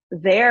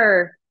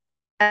their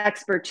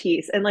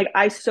expertise. And like,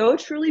 I so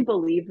truly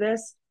believe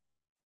this.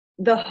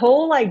 The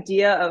whole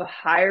idea of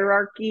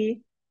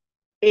hierarchy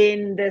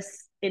in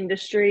this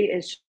industry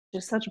is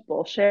just such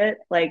bullshit.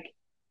 Like,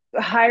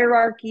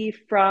 hierarchy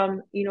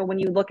from, when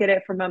you look at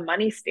it from a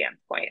money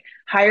standpoint,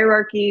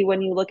 hierarchy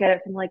when you look at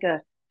it from like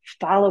a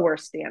follower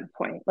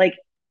standpoint, like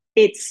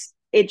it's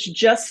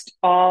just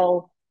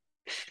all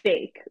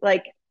fake.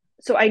 Like,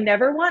 so I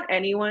never want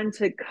anyone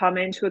to come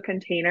into a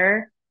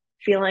container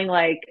feeling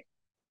like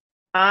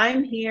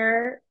I'm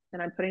here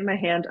and I'm putting my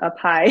hand up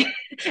high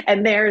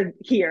and they're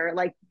here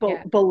like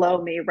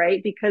below me,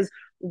 right? Because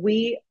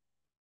we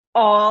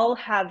all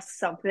have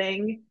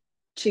something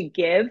to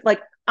give.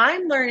 Like,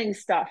 I'm learning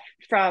stuff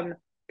from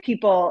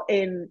people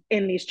in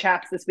these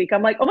chats this week.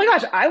 I'm like, oh my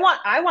gosh, I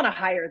want to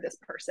hire this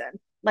person.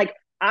 Like,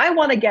 I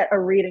want to get a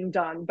reading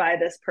done by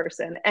this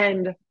person.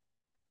 And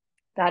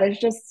that is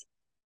just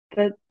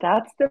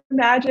that's the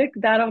magic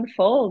that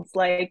unfolds.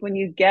 Like, when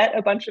you get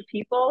a bunch of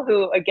people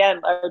who,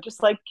 again, are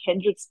just like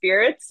kindred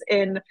spirits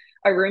in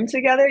a room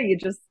together, you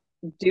just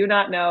do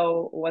not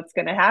know what's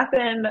going to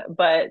happen,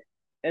 but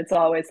it's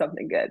always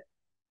something good.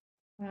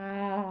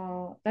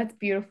 Wow, that's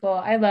beautiful.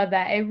 I love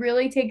that. It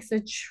really takes a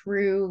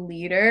true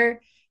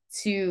leader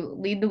to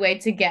lead the way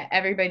to get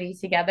everybody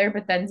together,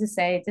 but then to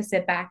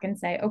sit back and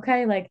say,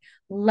 okay, like,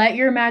 let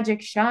your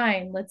magic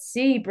shine. Let's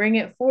see, bring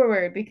it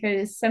forward,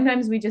 because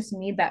sometimes we just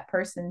need that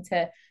person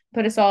to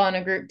put us all in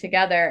a group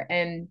together.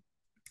 And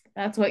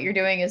that's what you're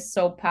doing is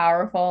so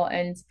powerful.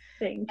 Thank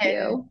And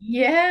you.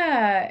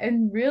 yeah,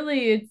 and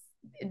really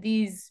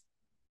it's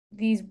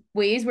these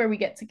ways where we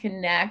get to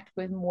connect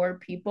with more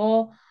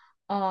people.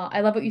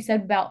 I love what you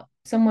said about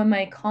someone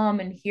might come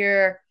and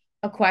hear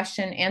a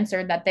question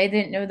answered that they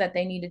didn't know that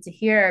they needed to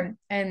hear.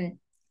 And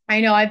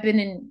I know I've been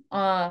in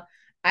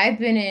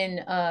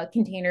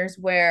containers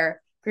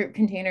where group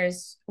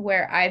containers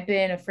where I've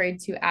been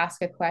afraid to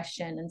ask a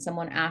question and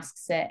someone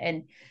asks it,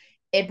 and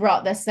it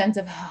brought this sense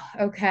of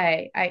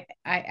okay,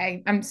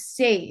 I'm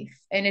safe.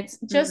 And it's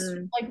just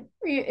Mm-mm. like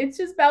it's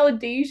just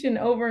validation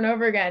over and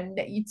over again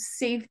that it's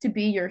safe to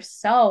be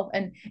yourself,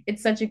 and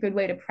it's such a good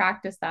way to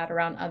practice that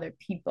around other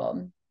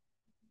people.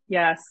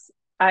 Yes.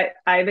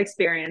 I've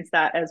experienced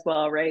that as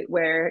well, right?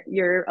 Where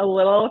you're a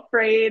little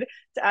afraid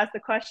to ask the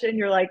question.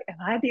 You're like, am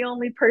I the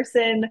only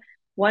person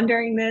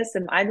wondering this?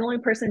 Am I the only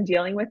person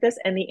dealing with this?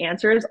 And the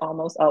answer is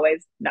almost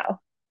always no.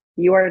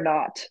 You are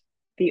not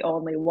the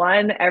only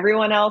one.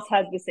 Everyone else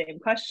has the same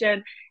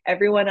question.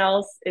 Everyone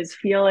else is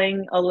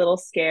feeling a little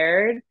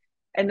scared.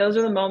 And those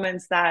are the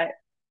moments that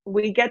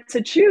we get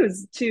to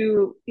choose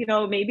to,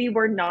 maybe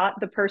we're not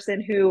the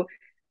person who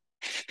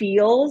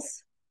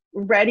feels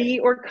ready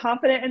or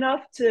confident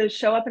enough to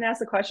show up and ask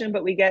the question,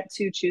 but we get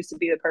to choose to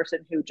be the person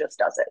who just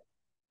does it.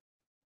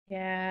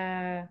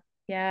 Yeah.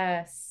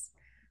 Yes.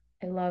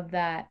 I love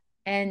that.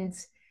 And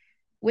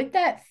with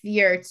that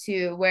fear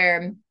too,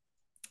 where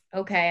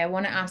okay, I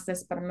want to ask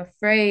this, but I'm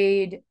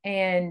afraid.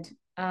 And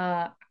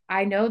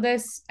I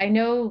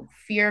know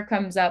fear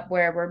comes up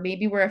where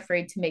maybe we're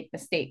afraid to make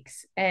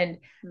mistakes. And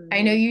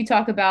I know Mm-hmm. you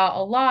talk about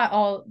a lot,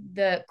 all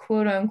the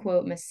quote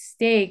unquote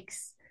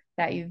mistakes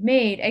that you've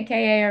made,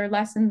 aka our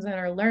lessons and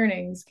our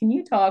learnings. Can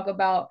you talk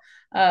about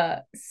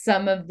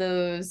some of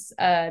those,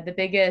 the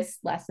biggest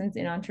lessons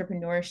in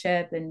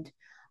entrepreneurship, and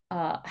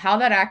how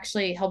that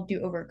actually helped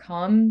you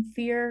overcome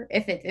fear,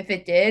 if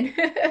it did?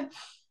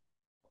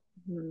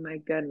 My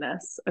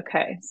goodness.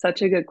 Okay,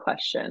 such a good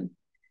question.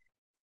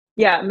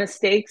 Yeah,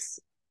 mistakes.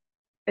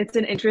 It's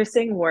an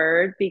interesting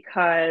word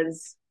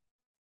because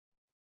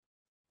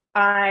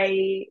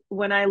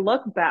when I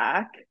look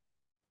back,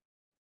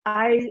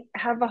 I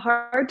have a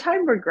hard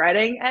time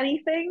regretting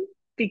anything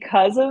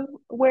because of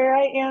where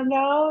I am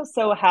now.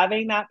 So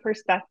having that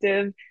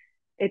perspective,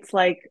 it's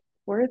like,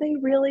 were they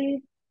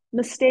really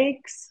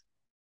mistakes?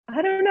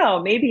 I don't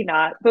know, maybe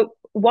not. But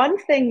one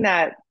thing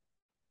that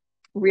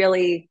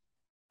really,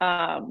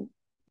 um,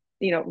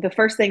 the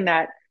first thing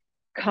that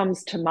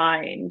comes to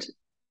mind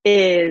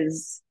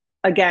is,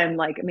 again,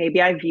 like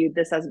maybe I viewed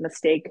this as a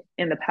mistake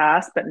in the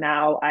past, but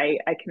now I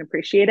can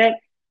appreciate it.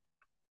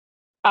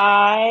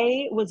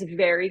 I was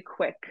very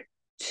quick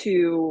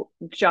to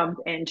jump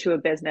into a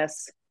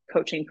business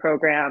coaching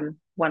program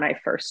when I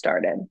first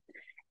started.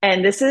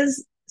 And this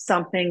is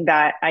something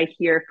that I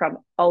hear from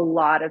a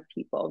lot of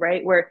people,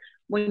 right? Where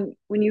when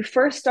you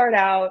first start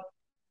out,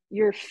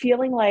 you're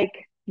feeling like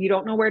you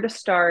don't know where to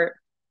start,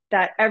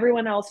 that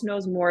everyone else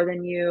knows more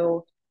than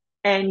you,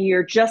 and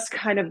you're just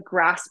kind of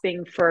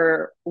grasping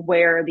for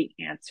where are the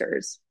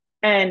answers.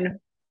 And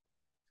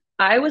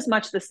I was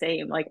much the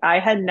same. Like I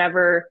had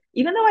never,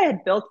 even though I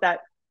had built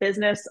that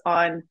business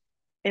on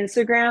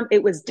Instagram,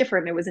 it was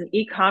different. It was an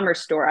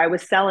e-commerce store. I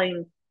was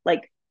selling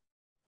like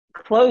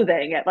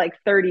clothing at like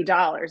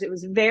 $30. It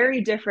was very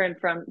different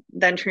from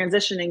then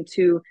transitioning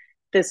to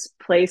this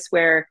place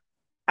where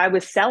I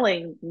was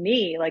selling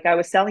me, like I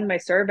was selling my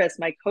service,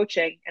 my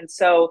coaching. And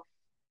so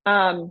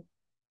um,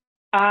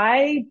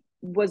 I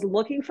was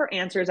looking for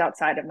answers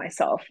outside of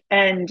myself.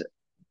 And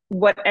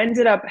what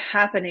ended up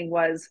happening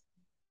was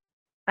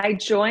I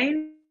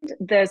joined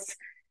this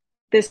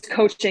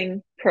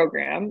coaching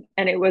program,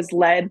 and it was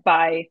led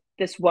by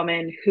this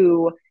woman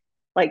who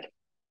like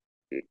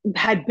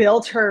had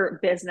built her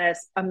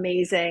business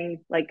amazing,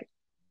 like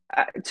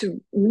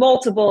to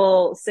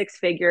multiple six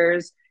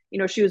figures.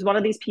 She was one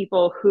of these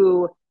people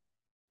who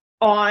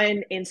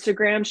on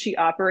Instagram, she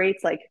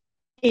operates like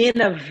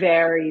in a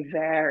very,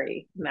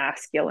 very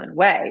masculine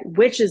way,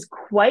 which is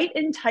quite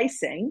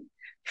enticing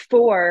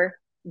for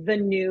the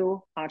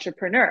new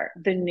entrepreneur,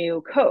 the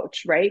new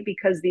coach, right?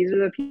 Because these are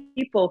the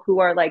people who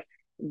are like,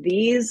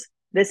 this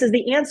is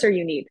the answer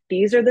you need.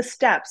 These are the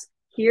steps.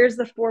 Here's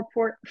the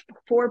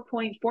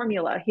 4-point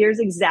formula. Here's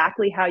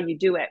exactly how you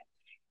do it.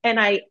 And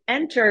I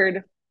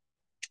entered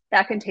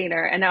that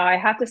container. And now I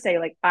have to say,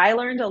 like, I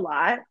learned a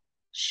lot.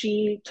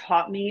 She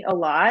taught me a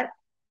lot.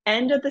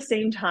 And at the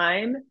same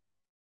time,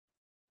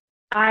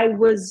 I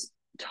was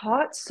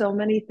taught so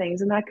many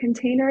things in that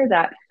container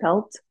that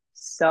felt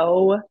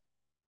so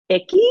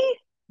icky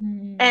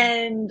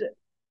and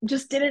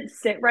just didn't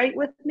sit right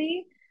with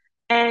me.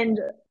 And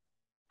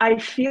I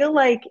feel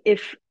like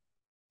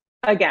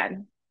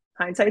again,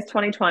 hindsight's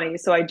 2020,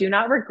 so I do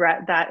not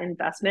regret that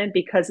investment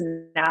because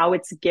now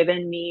it's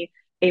given me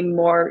a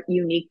more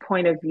unique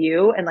point of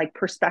view and like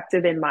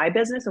perspective in my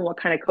business and what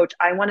kind of coach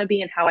I want to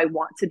be and how I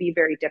want to be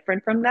very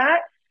different from that.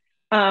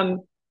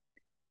 Um,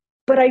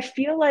 but I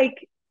feel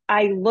like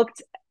I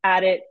looked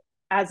at it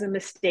as a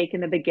mistake in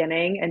the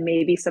beginning, and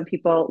maybe some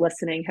people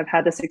listening have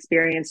had this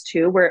experience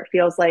too, where it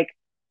feels like,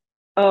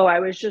 oh, I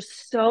was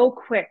just so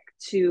quick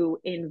to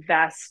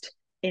invest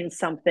in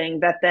something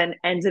that then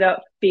ended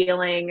up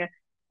feeling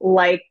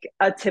like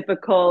a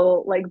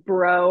typical like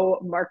bro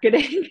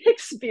marketing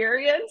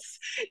experience.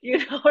 You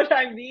know what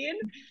I mean?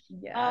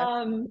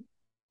 Yeah.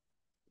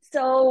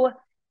 So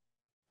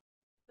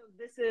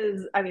this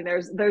is, I mean,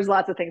 there's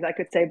lots of things I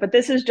could say, but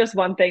this is just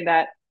one thing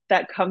that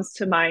comes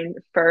to mind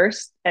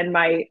first. And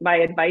my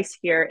advice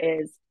here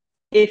is,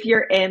 if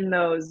you're in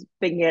those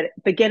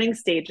beginning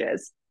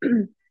stages,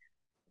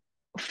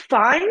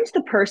 find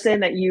the person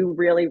that you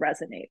really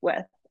resonate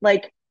with.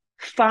 Like,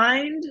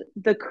 find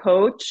the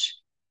coach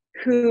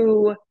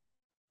who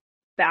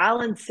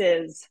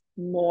balances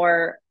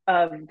more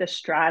of the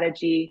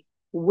strategy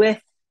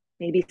with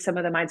maybe some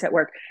of the mindset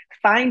work.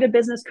 Find a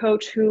business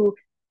coach who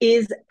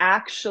is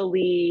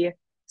actually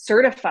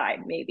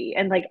certified, maybe,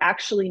 and like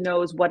actually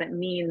knows what it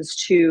means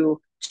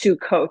to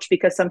coach.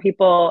 Because some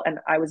people, and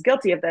I was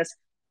guilty of this,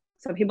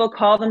 some people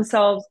call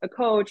themselves a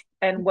coach,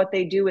 and what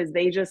they do is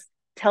they just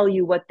tell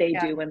you what they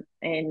Yeah. do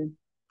in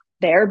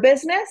their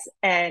business.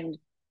 And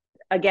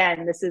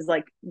again, this is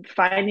like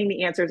finding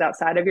the answers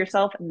outside of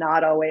yourself,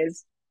 not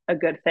always a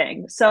good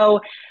thing.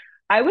 So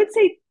I would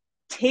say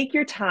take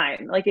your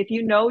time. Like, if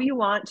you know you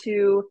want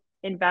to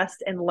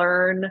invest and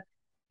learn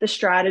the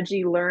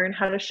strategy, learn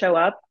how to show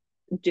up,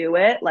 do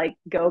it. Like,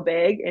 go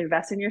big,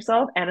 invest in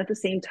yourself. And at the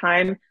same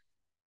time,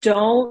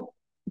 don't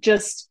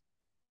just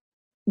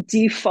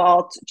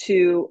default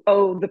to,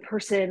 oh, the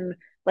person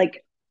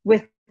like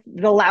with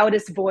the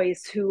loudest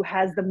voice who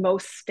has the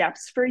most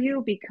steps for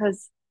you,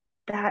 because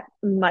that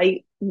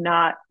might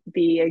not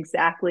be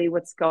exactly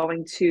what's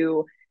going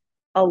to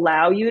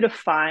allow you to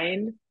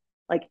find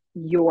like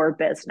your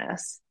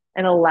business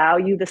and allow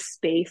you the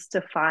space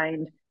to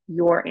find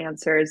your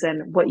answers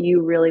and what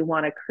you really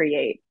want to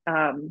create.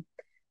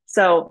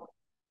 So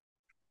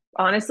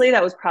honestly,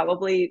 that was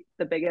probably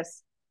the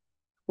biggest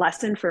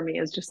lesson for me,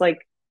 is just like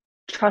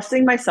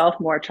trusting myself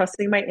more,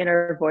 trusting my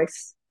inner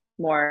voice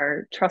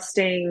more,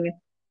 trusting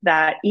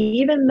that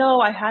even though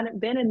I hadn't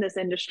been in this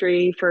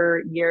industry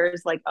for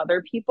years like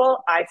other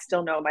people, I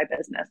still know my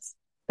business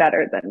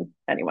better than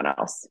anyone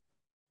else.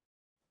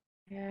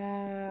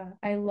 Yeah,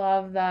 I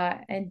love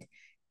that. And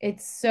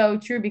it's so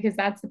true because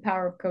that's the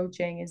power of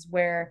coaching is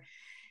where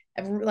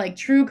like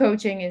true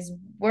coaching is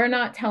we're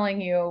not telling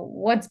you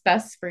what's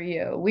best for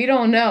you. We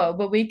don't know,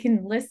 but we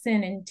can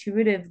listen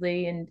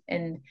intuitively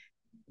and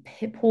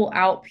pull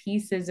out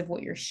pieces of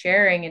what you're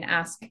sharing and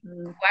ask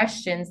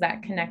questions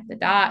that connect the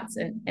dots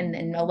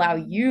and allow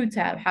you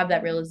to have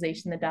that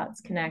realization the dots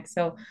connect.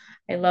 So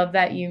I love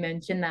that you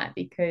mentioned that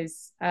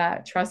because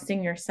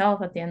trusting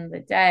yourself at the end of the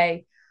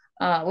day,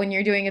 when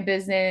you're doing a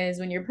business,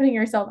 when you're putting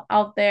yourself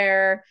out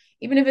there,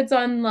 even if it's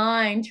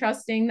online,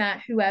 trusting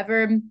that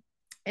whoever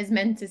is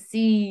meant to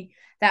see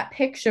that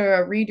picture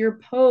or read your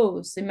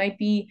post, it might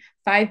be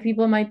 5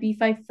 people, it might be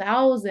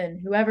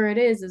 5,000, whoever it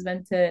is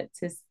meant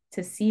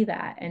to see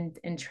that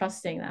and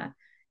trusting that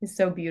is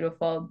so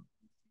beautiful.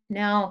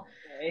 Now,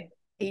 Okay.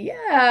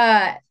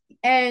 yeah,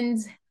 and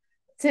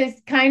to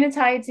kind of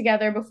tie it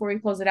together before we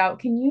close it out,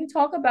 can you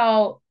talk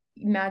about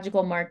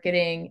magical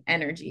marketing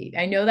energy?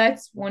 I know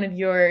that's one of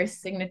your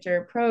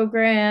signature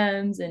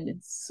programs and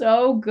it's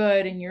so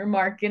good in your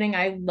marketing.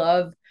 I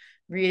love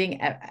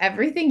reading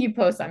everything you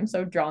post. I'm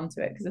so drawn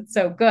to it because it's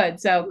so good.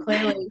 So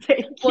clearly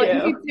Thank what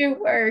you. you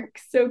do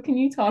works. So can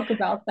you talk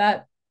about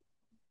that?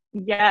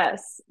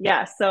 Yes,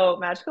 yes. So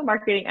Magical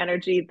Marketing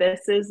Energy,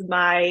 this is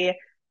my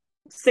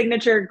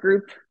signature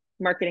group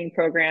marketing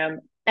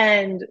program.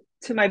 And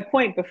to my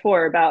point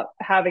before about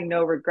having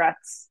no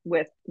regrets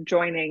with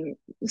joining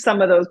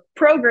some of those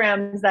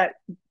programs that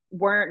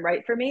weren't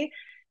right for me,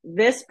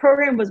 this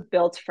program was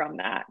built from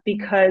that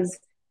because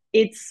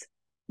it's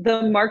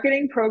the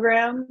marketing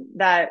program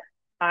that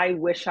I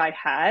wish I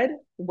had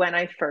when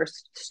I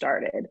first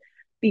started.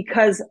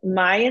 Because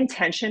my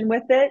intention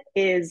with it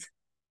is,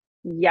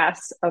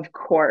 yes, of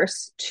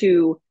course,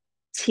 to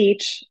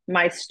teach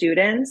my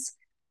students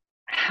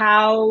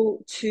how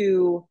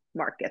to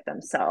market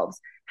themselves,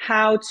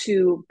 how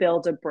to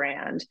build a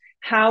brand,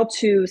 how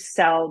to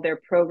sell their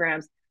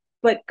programs,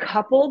 but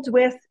coupled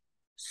with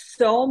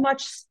so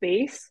much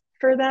space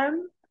for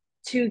them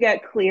to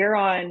get clear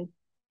on,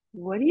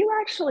 what do you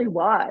actually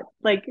want?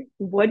 Like,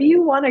 what do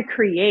you want to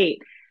create?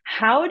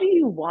 How do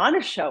you want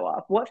to show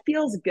up? What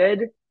feels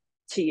good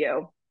to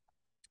you?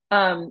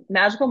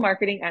 Magical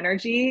marketing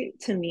energy,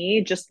 to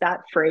me, just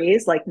that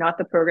phrase, like not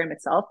the program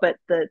itself, but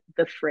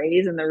the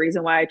phrase, and the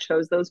reason why I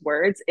chose those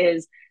words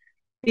is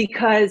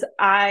because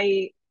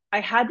I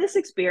had this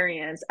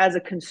experience as a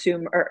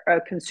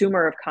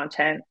consumer of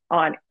content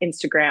on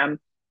Instagram,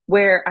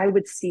 where I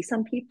would see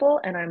some people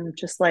and I'm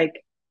just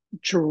like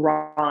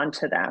drawn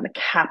to them,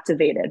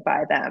 captivated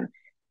by them.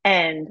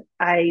 And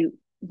I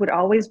would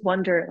always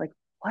wonder, like,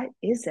 what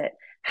is it?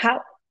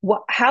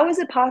 How is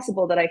it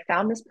possible that I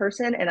found this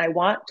person and I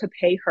want to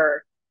pay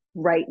her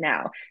right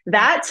now?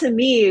 That to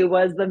me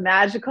was the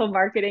magical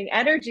marketing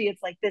energy.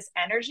 It's like this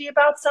energy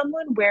about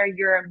someone where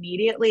you're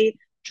immediately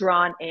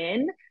drawn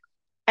in.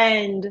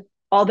 And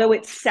although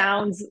it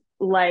sounds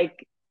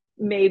like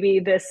maybe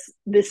this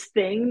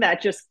thing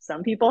that just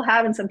some people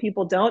have and some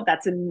people don't,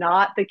 that's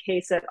not the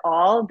case at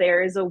all.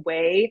 There is a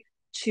way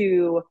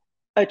to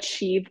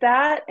achieve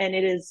that, and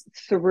it is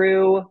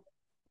through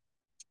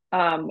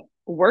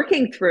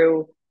working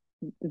through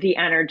the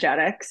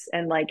energetics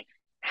and like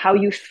how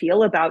you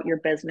feel about your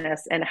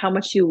business and how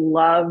much you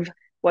love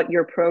what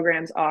your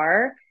programs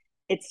are.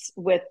 It's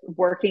with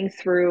working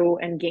through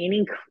and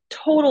gaining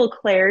total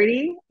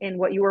clarity in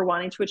what you are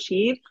wanting to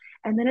achieve.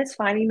 And then it's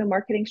finding the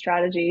marketing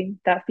strategy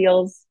that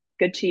feels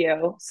good to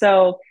you.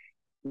 So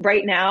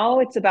right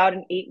now it's about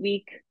an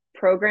 8-week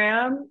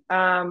program.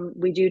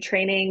 We do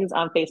trainings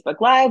on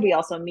Facebook Live. We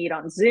also meet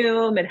on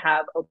Zoom and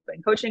have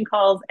open coaching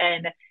calls.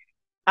 And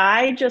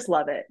I just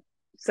love it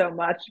so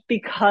much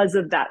because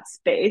of that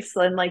space,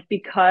 and like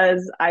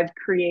because I've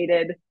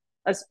created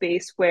a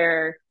space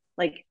where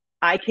like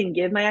I can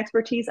give my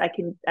expertise, I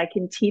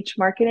can teach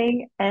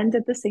marketing, and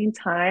at the same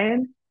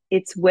time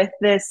it's with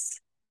this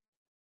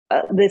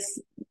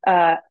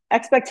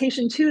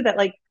expectation too that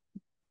like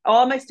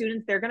all my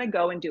students, they're going to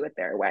go and do it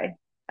their way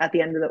at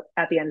the end of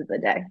the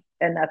day,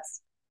 and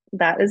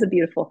that is a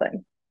beautiful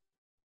thing.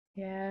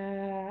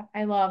 Yeah,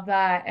 I love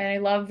that. And I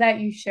love that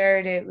you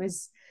shared it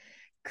was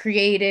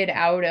created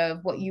out of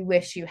what you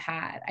wish you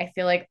had. I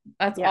feel like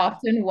that's Yeah.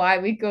 often why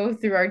we go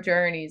through our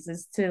journeys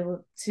is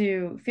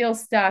to feel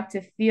stuck,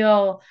 to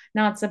feel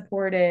not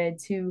supported,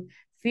 to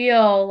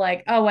feel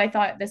like, oh, I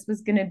thought this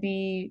was going to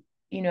be,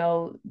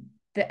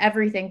 the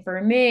everything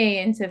for me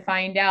and to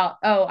find out,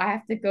 oh, I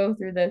have to go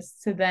through this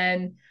to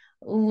then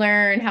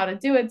learn how to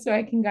do it so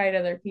I can guide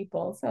other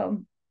people.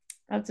 So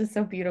that's just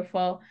so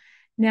beautiful.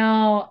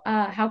 Now,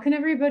 how can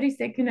everybody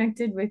stay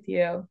connected with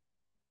you?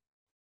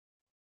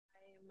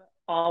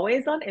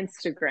 Always on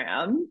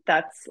Instagram.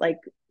 That's like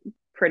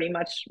pretty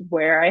much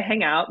where I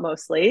hang out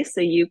mostly.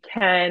 So you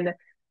can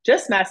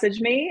just message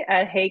me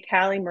at Hey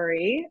Callie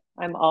Marie.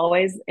 I'm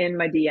always in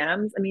my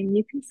DMs. I mean,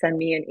 you can send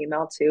me an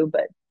email too,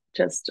 but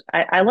just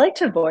I like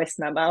to voice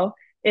memo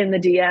in the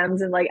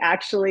DMs and like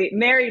actually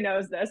Mary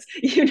knows this.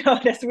 You know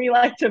this. We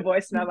like to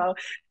voice memo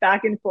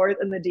back and forth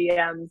in the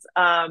DMs.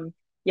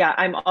 Yeah,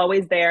 I'm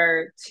always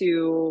there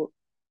to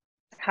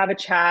have a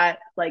chat,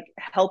 like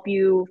help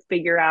you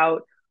figure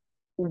out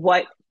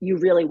what you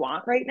really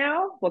want right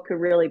now, what could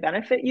really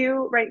benefit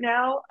you right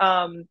now.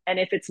 And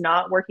if it's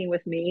not working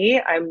with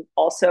me, I'm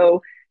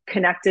also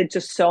connected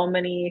to so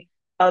many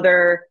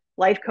other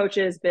life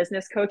coaches,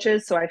 business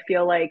coaches. So I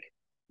feel like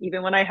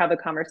even when I have a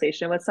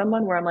conversation with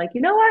someone where I'm like,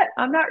 you know what,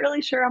 I'm not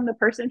really sure I'm the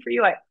person for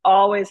you, I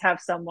always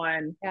have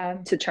someone Yeah.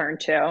 to turn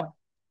to.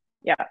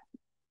 Yeah.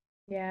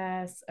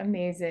 Yes,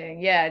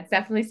 amazing. Yeah,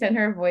 definitely send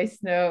her a voice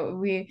note.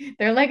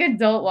 They're like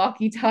adult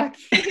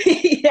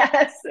walkie-talkie.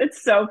 Yes,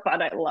 it's so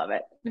fun. I love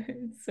it.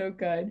 It's so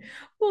good.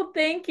 Well,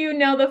 thank you.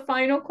 Now, the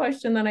final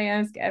question that I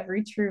ask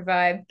every True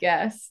Vibe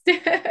guest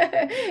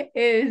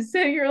is, so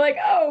you're like,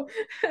 oh,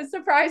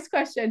 surprise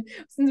question.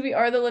 Since we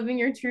are the Living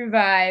Your True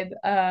Vibe,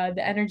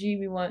 the energy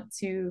we want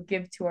to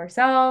give to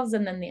ourselves,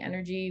 and then the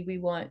energy we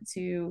want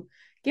to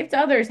give to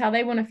others, how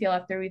they want to feel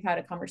after we've had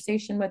a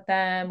conversation with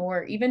them,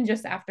 or even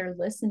just after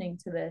listening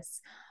to this.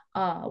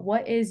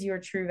 What is your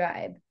true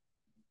vibe?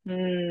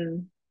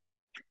 Mm,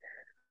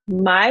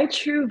 my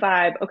true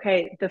vibe.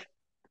 Okay, the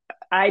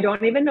I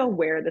don't even know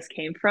where this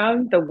came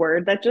from. The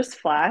word that just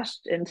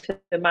flashed into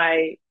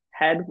my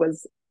head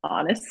was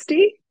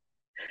honesty.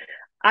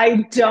 I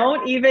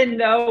don't even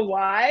know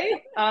why.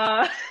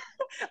 I'm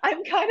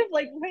kind of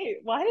like, wait,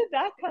 why did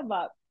that come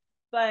up?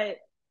 But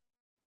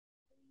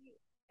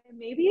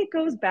maybe it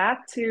goes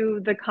back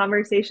to the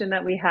conversation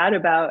that we had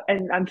about,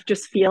 and I'm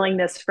just feeling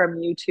this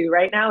from you too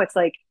right now. It's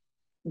like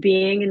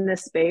being in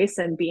this space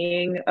and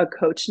being a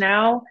coach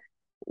now,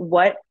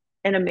 what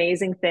an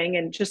amazing thing.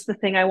 And just the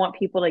thing I want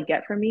people to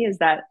get from me is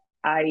that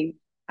I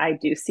I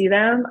do see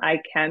them. I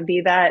can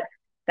be that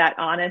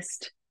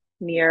honest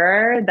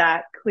mirror,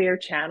 that clear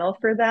channel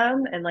for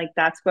them. And like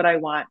that's what I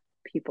want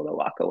people to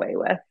walk away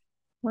with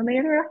when they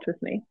interact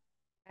with me.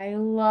 I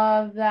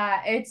love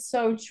that. It's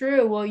so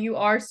true. Well, you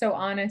are so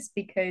honest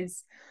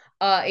because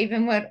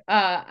even when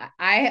I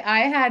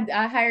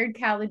hired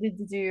Callie to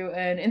do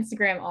an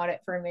Instagram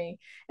audit for me,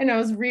 and I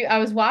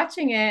was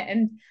watching it,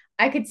 and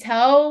I could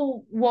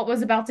tell what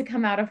was about to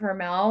come out of her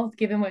mouth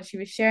given what she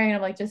was sharing.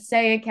 I'm like, just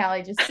say it,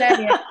 Callie, just say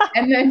it.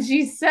 And then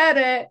she said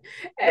it,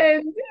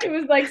 and it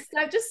was like,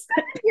 just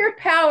step into your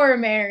power,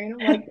 Mary.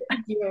 And I'm like,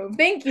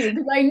 thank you,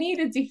 because I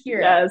needed to hear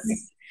it. Yes.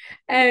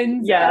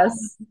 And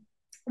Yes.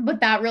 but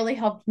that really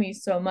helped me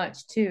so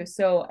much too.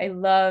 So I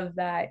love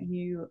that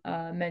you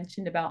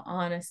mentioned about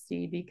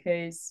honesty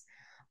because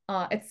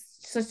it's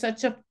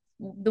such a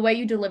the way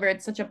you deliver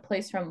it's such a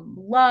place from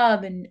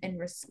love and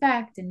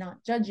respect and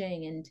not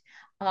judging and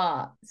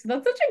so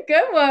that's such a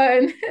good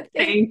one. Thank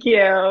Thank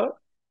you.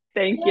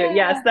 Thank you.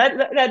 Yes,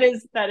 Yeah.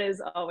 that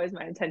is always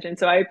my intention.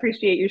 So I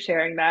appreciate you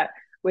sharing that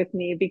with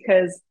me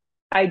because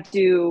I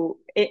do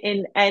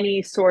in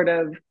any sort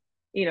of,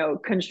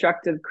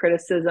 constructive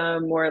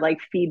criticism or like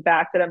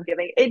feedback that I'm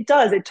giving, it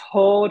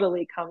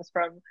totally comes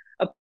from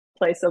a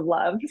place of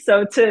love.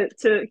 So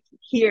to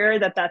hear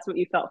that that's what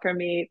you felt from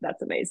me,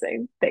 that's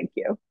amazing. Thank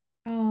you.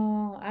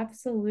 Oh,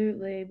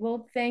 absolutely.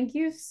 Well, thank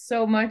you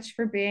so much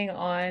for being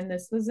on.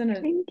 This was a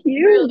Thank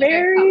you, really good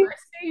Mary.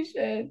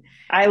 conversation.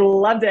 I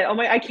loved it. Oh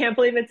my, I can't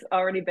believe it's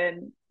already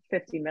been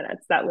 50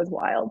 minutes. That was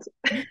wild.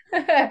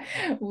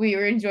 We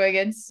were enjoying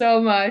it so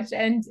much.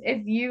 And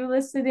if you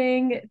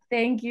listening,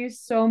 thank you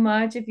so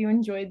much. If you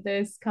enjoyed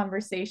this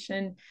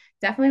conversation,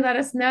 definitely let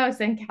us know.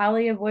 Send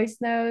Callie a voice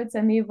note,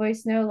 send me a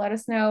voice note, let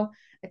us know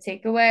a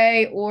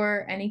takeaway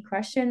or any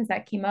questions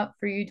that came up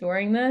for you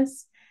during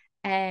this.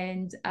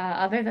 And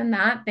other than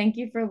that, thank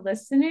you for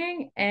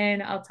listening,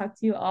 and I'll talk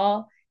to you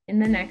all in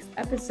the next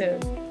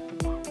episode.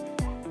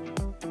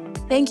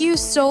 Thank you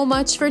so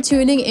much for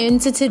tuning in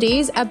to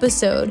today's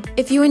episode.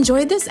 If you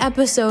enjoyed this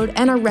episode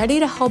and are ready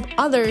to help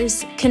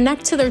others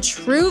connect to their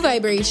true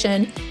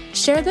vibration,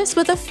 share this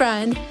with a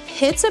friend,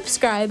 hit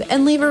subscribe,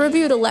 and leave a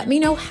review to let me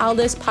know how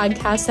this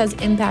podcast has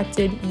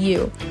impacted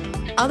you.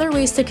 Other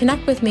ways to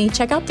connect with me,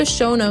 check out the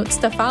show notes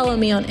to follow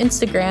me on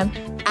Instagram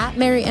at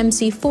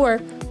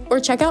MaryMC4 or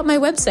check out my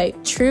website,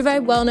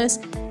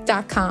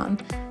 truevibewellness.com.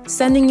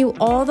 Sending you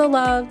all the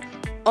love,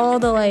 all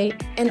the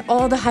light, and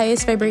all the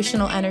highest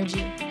vibrational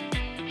energy.